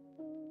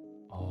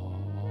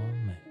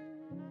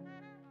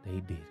 they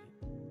did it.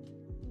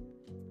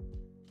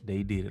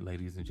 They did it,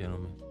 ladies and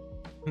gentlemen.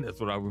 That's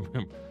what I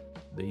remember.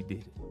 They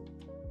did it.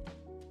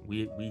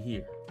 We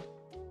here,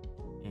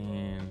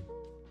 and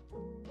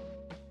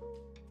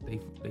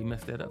they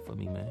messed that up for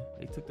me, man.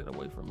 They took that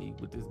away from me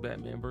with this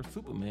Batman vs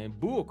Superman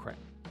bullcrap.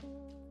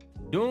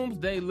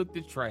 Doomsday looked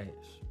at trash.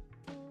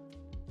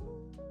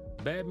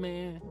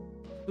 Batman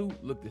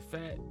suit, looked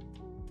fat.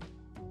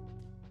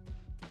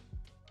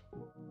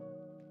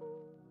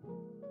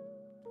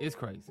 It's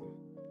crazy.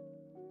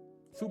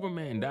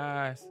 Superman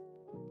dies.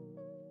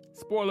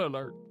 Spoiler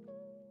alert.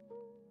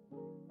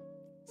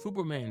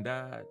 Superman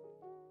died.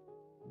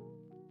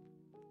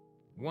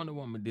 Wonder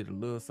Woman did a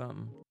little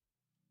something.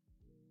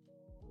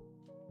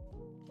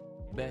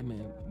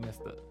 Batman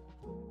messed up.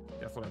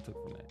 That's what I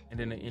took from that. And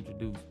then they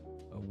introduced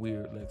a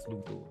weird Lex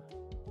Luthor,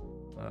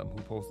 who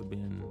supposed to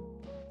been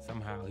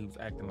somehow he was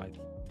acting like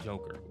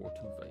Joker or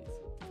Two-Face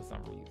for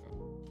some reason.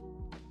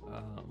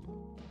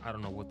 I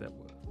don't know what that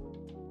was.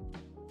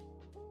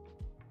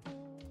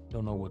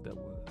 Don't know what that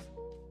was.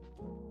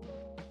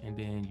 And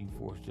then you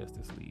force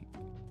Justice League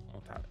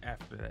on top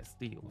after that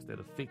still, instead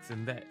of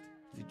fixing that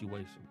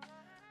situation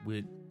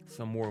with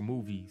some more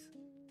movies.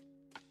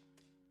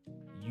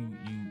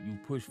 You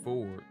push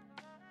forward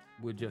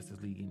with Justice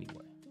League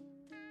anyway.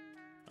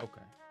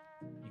 Okay.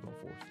 You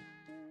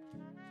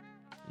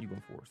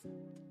gonna force it.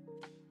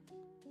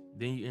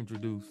 Then you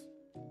introduce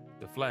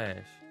the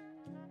Flash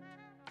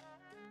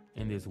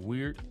in this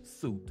weird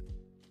suit,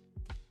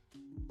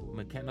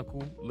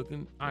 mechanical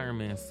looking Iron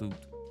Man suit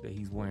that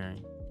he's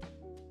wearing,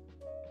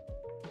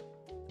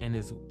 and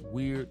this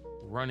weird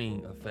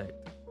running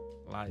effect,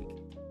 like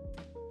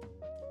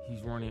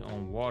he's running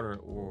on water,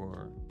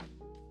 or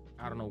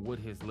I don't know what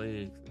his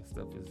legs and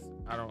stuff is.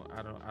 I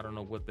don't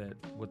know what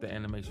the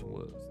animation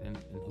was and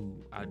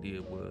who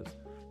idea was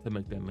to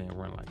make that man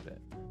run like that.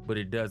 But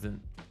it doesn't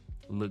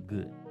look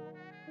good.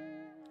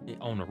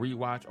 On the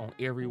rewatch, on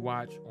every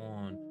watch,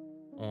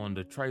 on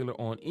the trailer,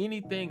 on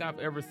anything I've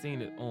ever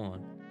seen it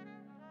on,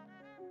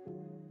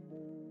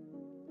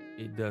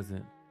 it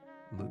doesn't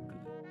look good.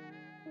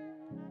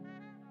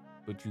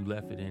 But you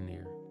left it in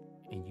there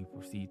and you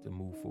proceed to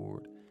move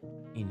forward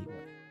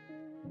anyway.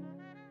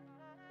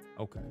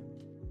 Okay.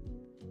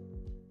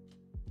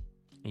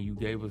 And you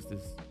gave us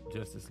this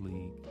Justice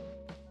League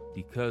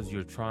because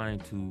you're trying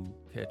to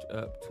catch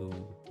up to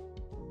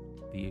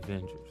the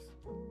Avengers.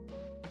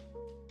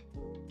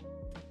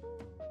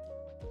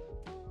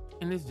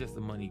 And it's just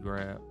a money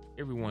grab.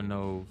 Everyone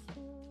knows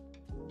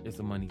it's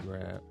a money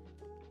grab.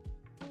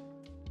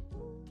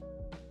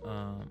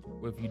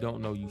 But if you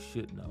don't know, you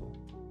should know.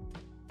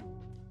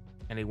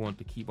 And they want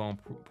to keep on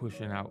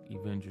pushing out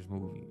Avengers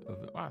movie.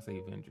 I say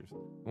Avengers.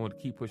 They want to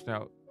keep pushing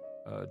out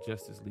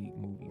Justice League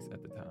movies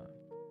at the time.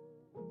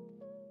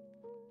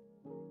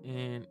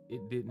 And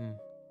it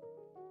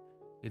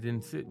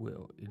didn't sit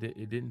well.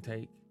 It didn't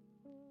take.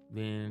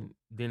 Then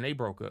they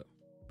broke up.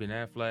 Ben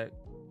Affleck,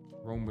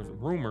 rumors,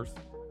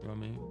 you know what I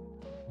mean?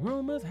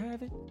 Rumors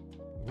have it.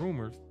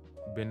 Rumors,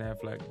 Ben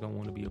Affleck don't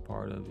want to be a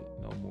part of it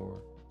no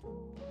more.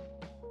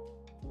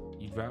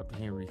 You dropped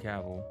Henry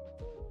Cavill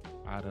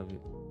out of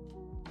it.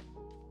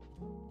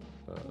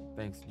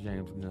 Thanks to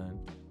James Gunn.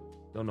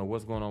 Don't know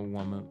what's going on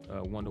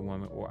with Wonder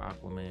Woman or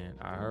Aquaman.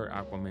 I heard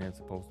Aquaman's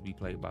supposed to be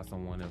played by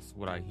someone else.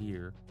 What I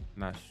hear,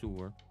 not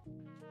sure.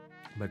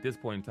 But at this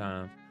point in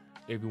time,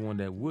 everyone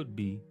that would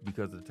be,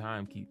 because the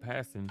time keep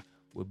passing,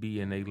 would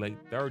be in their late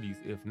 30s,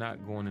 if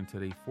not going into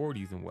their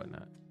 40s and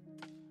whatnot.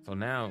 So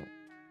now,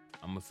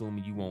 I'm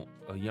assuming you want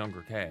a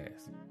younger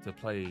cast to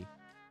play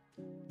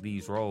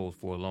these roles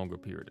for a longer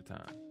period of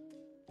time.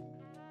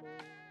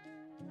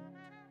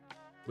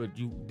 But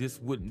this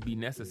wouldn't be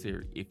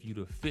necessary if you'd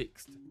have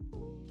fixed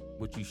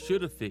what you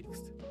should have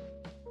fixed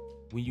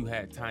when you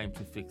had time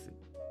to fix it.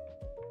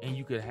 And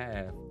you could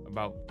have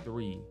about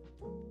 3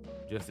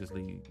 Justice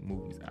League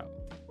movies out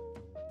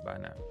by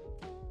now.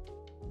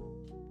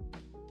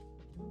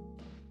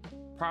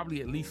 Probably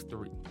at least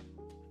 3.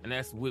 And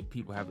that's with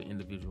people having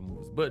individual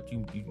movies. But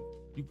you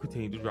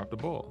continue to drop the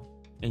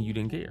ball and you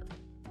didn't care.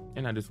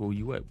 And I just where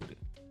you at with it.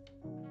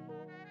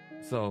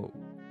 So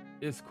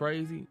it's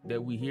crazy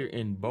that we hear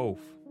in both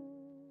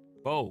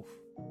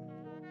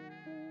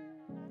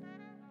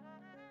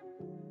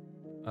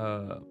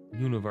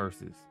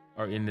universes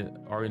are in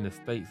the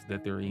states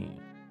that they're in.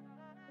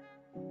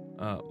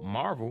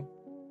 Marvel,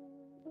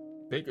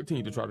 they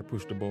continue to try to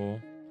push the ball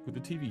with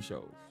the TV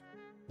shows.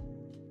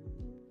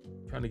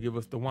 Trying to give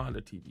us the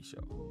Wanda TV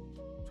show.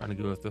 Trying to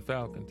give us the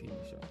Falcon TV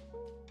show.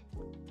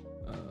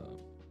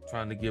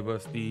 Trying to give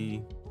us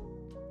the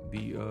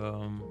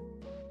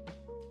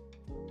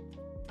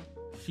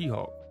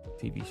She-Hulk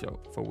TV show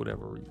for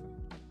whatever reason.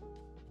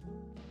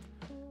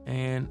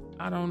 And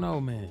I don't know,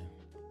 man.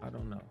 I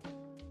don't know.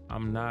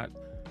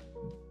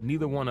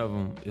 Neither one of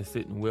them is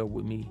sitting well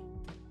with me.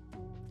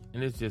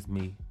 And it's just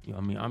me. You know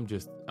what I mean? I'm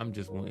just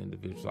one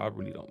individual, so I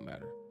really don't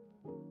matter.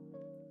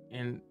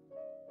 And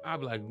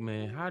I'm like,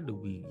 man, how do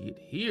we get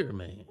here,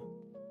 man?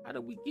 How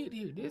do we get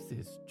here? This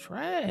is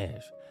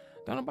trash.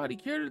 Don't nobody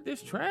care that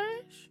this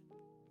trash?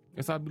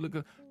 Guess I'll be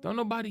looking. Don't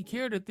nobody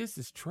care that this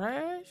is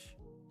trash?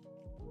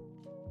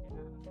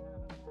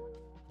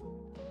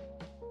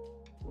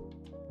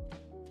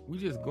 We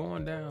just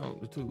going down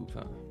the tubes,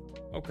 huh?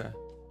 Okay.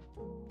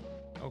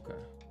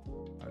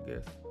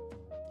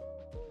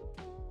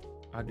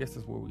 I guess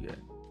that's where we at.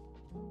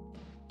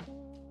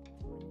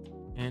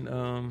 And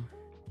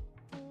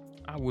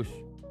I wish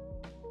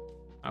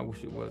I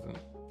wish it wasn't.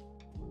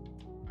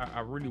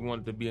 I really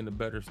wanted to be in a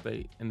better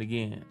state. And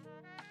again,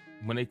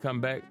 when they come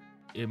back,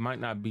 it might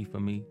not be for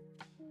me,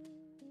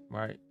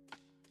 right?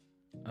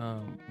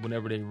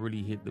 Whenever they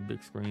really hit the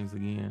big screens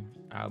again,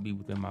 I'll be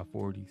within my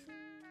 40s.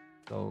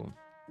 So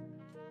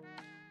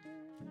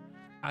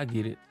I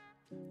get it.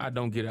 I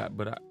don't get it,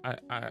 but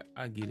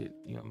I get it.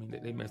 You know what I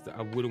mean? They messed up.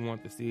 I wouldn't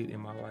want to see it in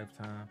my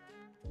lifetime,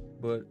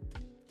 but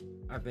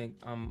I think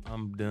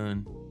I'm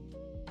done.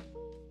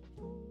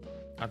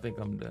 I think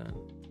I'm done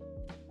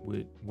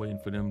with waiting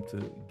for them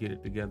to get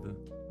it together.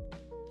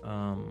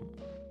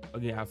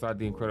 Again, outside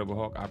the Incredible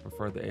Hulk, I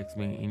prefer the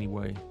X-Men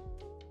anyway.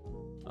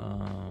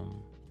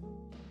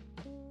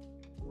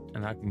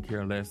 And I can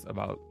care less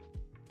about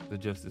the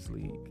Justice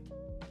League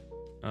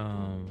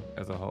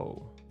as a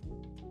whole.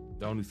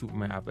 The only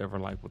Superman I've ever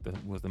liked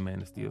was the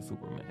Man of Steel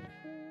Superman.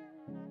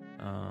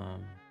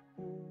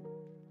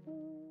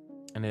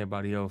 And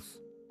everybody else,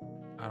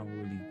 I don't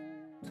really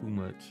too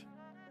much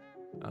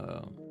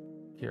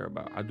care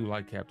about. I do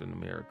like Captain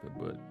America,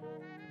 but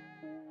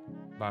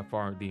by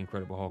far the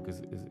Incredible Hulk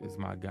is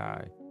my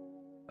guy.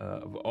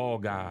 Of all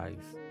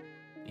guys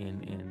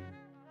in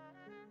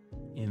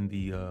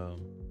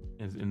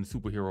the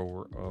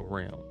superhero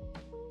realm,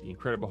 the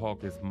Incredible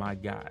Hulk is my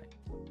guy.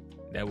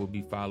 That will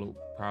be followed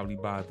probably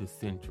by the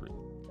Sentry,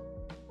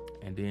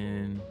 and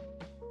then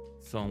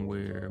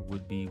somewhere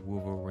would be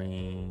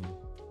Wolverine,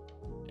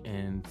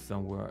 and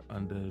somewhere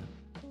under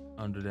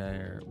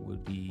there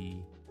would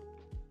be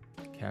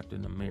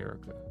Captain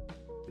America.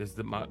 This is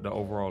the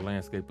overall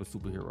landscape of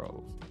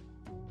superheroes.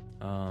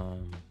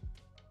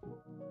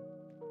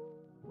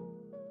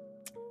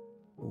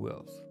 Who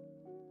else?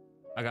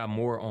 I got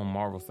more on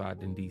Marvel side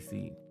than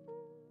DC.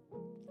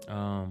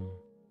 I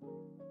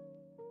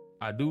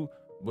do,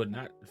 but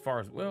not as far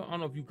as, well, I don't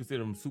know if you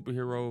consider him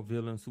superhero,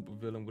 villain, super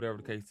villain, whatever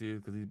the case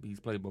is, because he's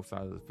played both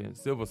sides of the fence.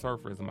 Silver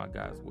Surfer is my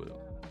guy as well.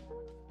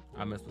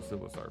 I mess with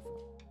Silver Surfer.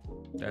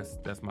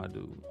 That's my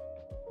dude.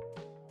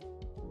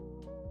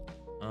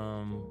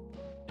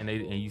 And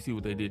you see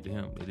what they did to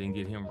him. They didn't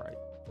get him right,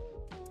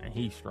 and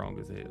he's strong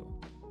as hell.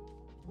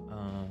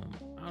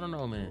 I don't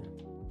know, man.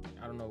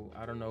 I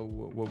don't know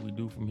what we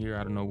do from here.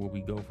 I don't know where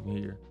we go from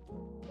here.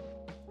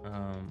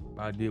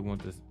 But I did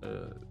want to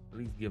at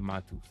least give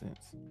my 2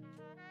 cents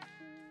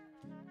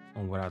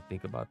on what I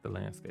think about the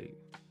landscape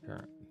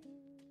currently.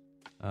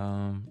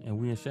 And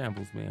we in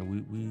shambles, man.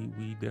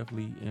 We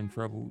definitely in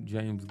trouble.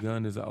 James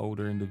Gunn is an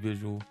older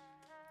individual,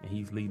 and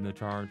he's leading the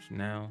charge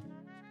now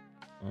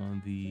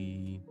on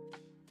the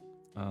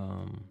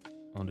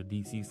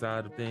DC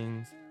side of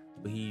things.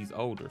 But he's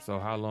older, so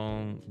how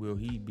long will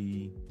he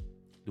be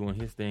doing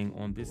his thing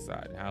on this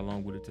side? How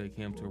long would it take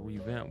him to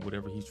revamp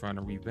whatever he's trying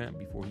to revamp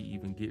before he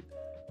even get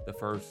the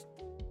first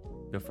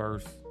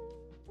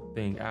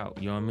thing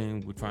out? You know what I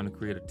mean? We're trying to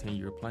create a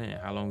 10-year plan.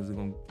 How long is it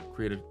going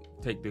to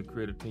take to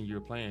create a 10-year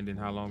plan? Then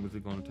how long is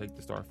it going to take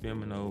to start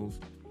filming those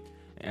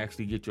and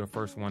actually get your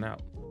first one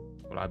out?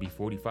 Will I be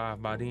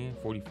 45 by then,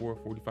 44,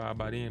 45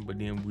 by then? But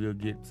then we'll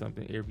get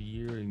something every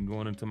year and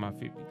going into my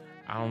 50.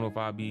 I don't know if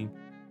I'll be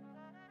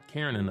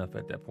caring enough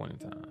at that point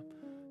in time.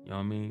 You know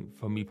what I mean?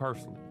 For me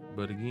personally.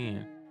 But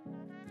again,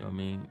 you know what I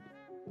mean?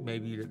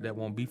 Maybe that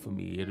won't be for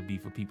me. It'll be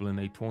for people in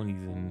their 20s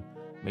and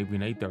maybe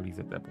in their 30s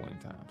at that point in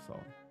time. So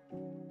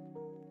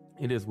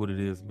it is what it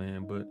is,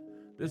 man. But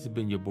this has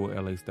been your boy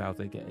LA Styles,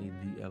 aka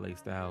the LA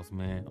Styles,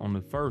 man, on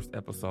the first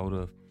episode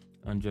of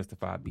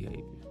Unjustified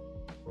Behavior,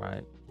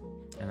 right?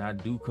 And I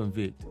do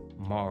convict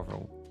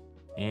Marvel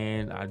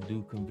and I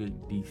do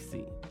convict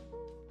DC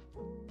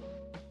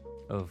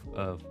of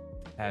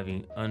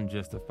having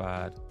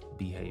unjustified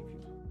behavior.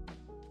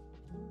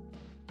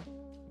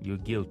 You're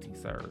guilty,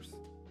 sirs,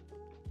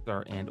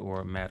 sir, and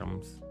or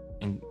madams,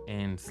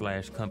 and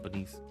slash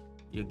companies.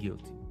 You're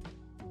guilty.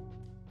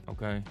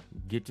 Okay?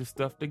 Get your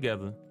stuff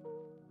together.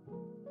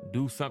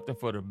 Do something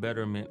for the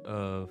betterment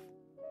of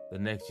the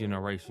next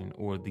generation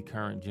or the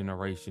current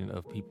generation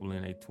of people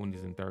in their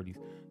 20s and 30s.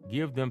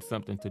 Give them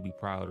something to be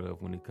proud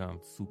of when it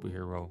comes to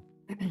superhero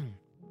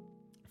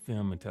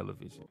film and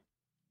television.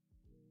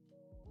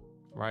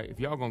 Right? If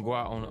y'all gonna go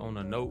out on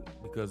a note,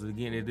 because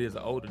again, it is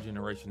an older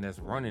generation that's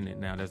running it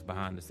now, that's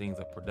behind the scenes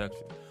of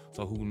production.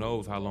 So who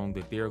knows how long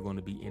that they're going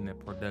to be in the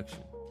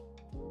production.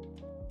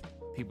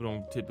 People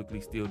don't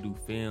typically still do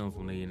films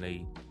when they in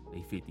their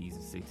 50s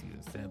and 60s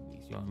and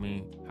 70s. You know what I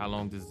mean? How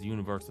long is this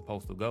universe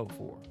supposed to go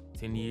for?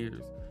 10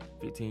 years,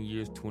 15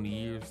 years, 20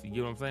 years? You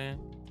get what I'm saying?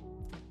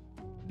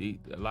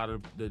 A lot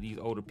of these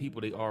older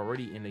people, they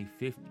already in their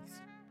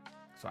 50s.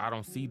 So I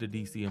don't see the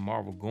DC and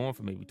Marvel going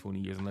for maybe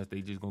 20 years unless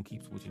they just gonna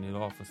keep switching it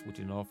off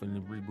and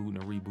then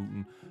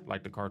rebooting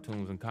like the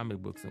cartoons and comic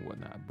books and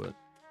whatnot. But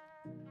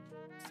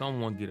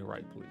someone get it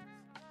right, please.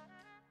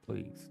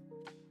 Please.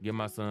 Get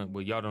my son,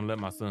 well, y'all done let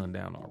my son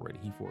down already.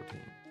 He 14.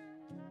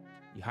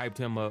 You hyped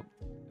him up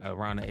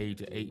around the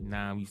age of 8,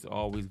 9. We used to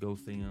always go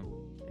see him.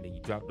 And then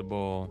you dropped the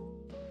ball,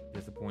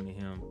 disappointed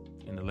him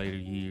in the later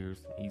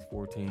years. He's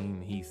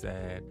 14, he's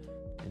sad.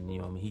 And you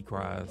know what I mean, he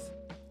cries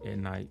at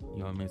night. You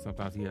know what I mean?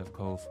 Sometimes he has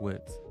cold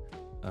sweats.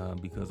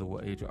 because of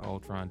what Age of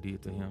Ultron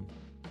did to him.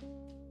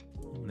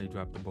 When they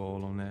dropped the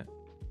ball on that,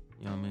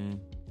 you know what I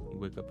mean? He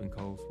wake up in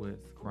cold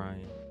sweats,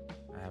 crying.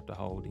 I have to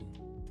hold him.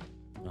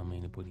 You know what I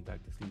mean? And put him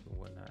back to sleep and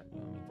whatnot. You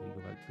know what I mean? So he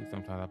go back to sleep.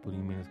 Sometimes I put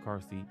him in his car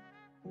seat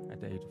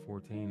at the age of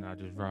 14. I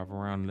just drive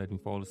around and let him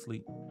fall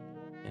asleep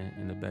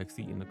in the back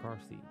seat in the car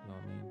seat. You know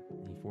what I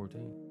mean? He's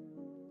 14.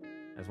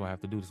 That's why I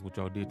have to do this. What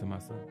y'all did to my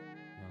son. You know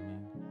what I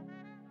mean?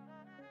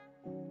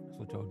 That's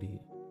what y'all did.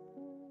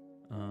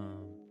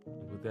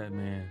 With that,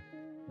 man,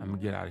 I'm gonna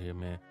get out of here,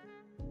 man.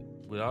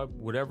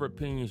 Whatever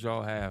opinions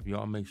y'all have,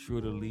 y'all make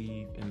sure to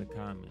leave in the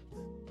comments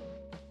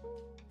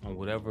on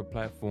whatever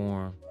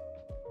platform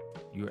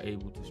you're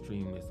able to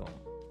stream this on,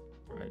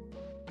 right?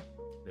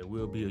 There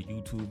will be a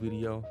YouTube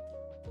video,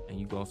 and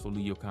you can also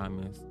leave your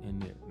comments in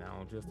there. Now,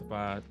 on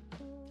Justified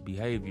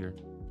Behavior,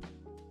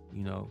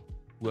 you know,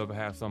 whoever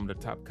has some of the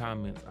top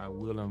comments, I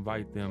will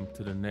invite them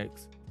to the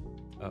next,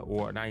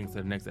 or not even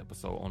to the next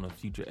episode, on a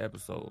future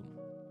episode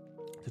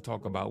to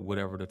talk about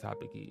whatever the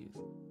topic is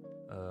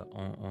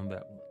on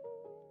that one.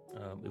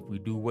 If we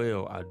do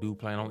well, I do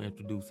plan on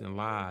introducing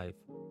live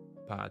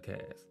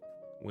podcasts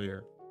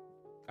where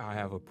I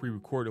have a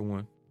pre-recorded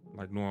one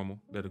like normal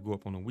that'll go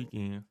up on the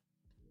weekend,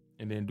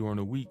 and then during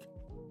the week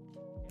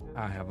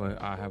I have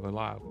a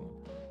live one,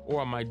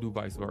 or I might do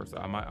vice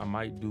versa. I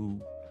might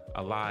do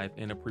a live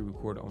and a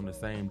pre-recorded on the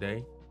same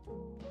day.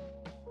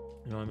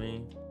 You know what I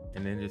mean?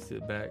 And then just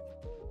sit back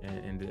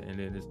and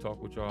then just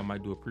talk with y'all. I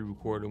might do a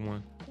pre-recorded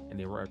one, and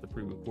then right after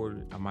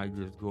pre-recorded, I might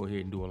just go ahead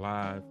and do a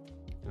live.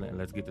 And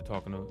let's get to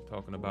talking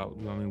about,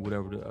 you know what I mean,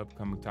 whatever the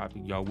upcoming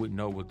topic. Y'all wouldn't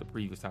know what the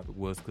previous topic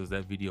was because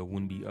that video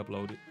wouldn't be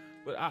uploaded.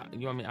 But you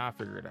know what I mean, I'll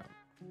figure it out.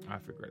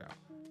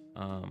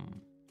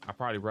 I'd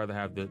probably rather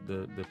have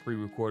the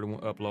pre-recorded one,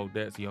 upload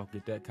that so y'all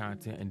get that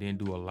content, and then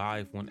do a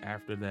live one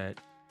after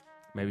that.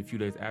 Maybe a few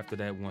days after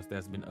that, once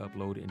that's been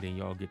uploaded, and then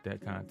y'all get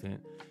that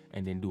content,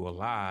 and then do a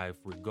live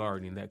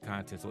regarding that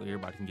content so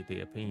everybody can get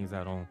their opinions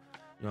out on,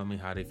 you know what I mean,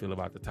 how they feel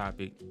about the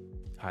topic,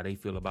 how they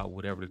feel about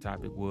whatever the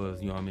topic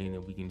was, you know what I mean,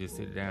 and we can just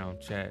sit down,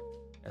 chat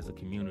as a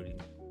community,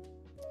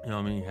 you know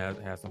what I mean,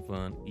 have some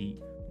fun,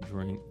 eat,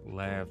 drink,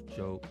 laugh,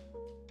 joke,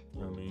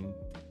 you know what I mean,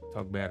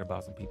 talk bad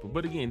about some people.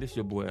 But again, this is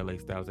your boy LA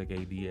Styles, aka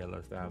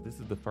DLR Styles. This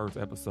is the first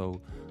episode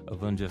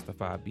of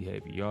Unjustified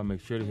Behavior. Y'all make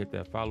sure to hit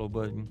that follow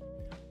button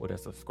or that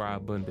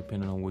subscribe button,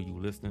 depending on where you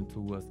listening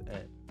to us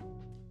at.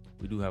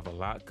 We do have a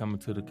lot coming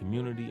to the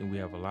community, and we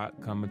have a lot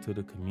coming to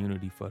the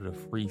community for the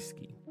free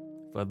ski.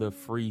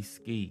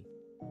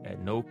 At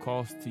no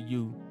cost to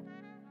you,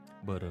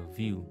 but a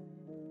view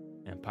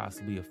and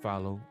possibly a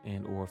follow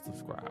and or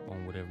subscribe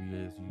on whatever it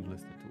is you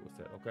listen to us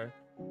at, okay?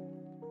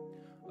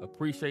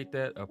 Appreciate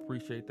that.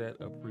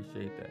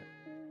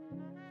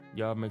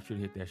 Y'all make sure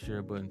to hit that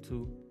share button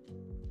too.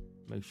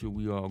 Make sure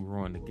we all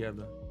growing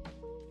together,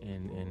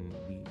 and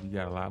we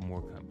got a lot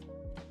more coming.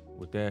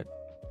 With that,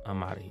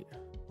 I'm out of here.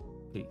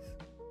 Peace.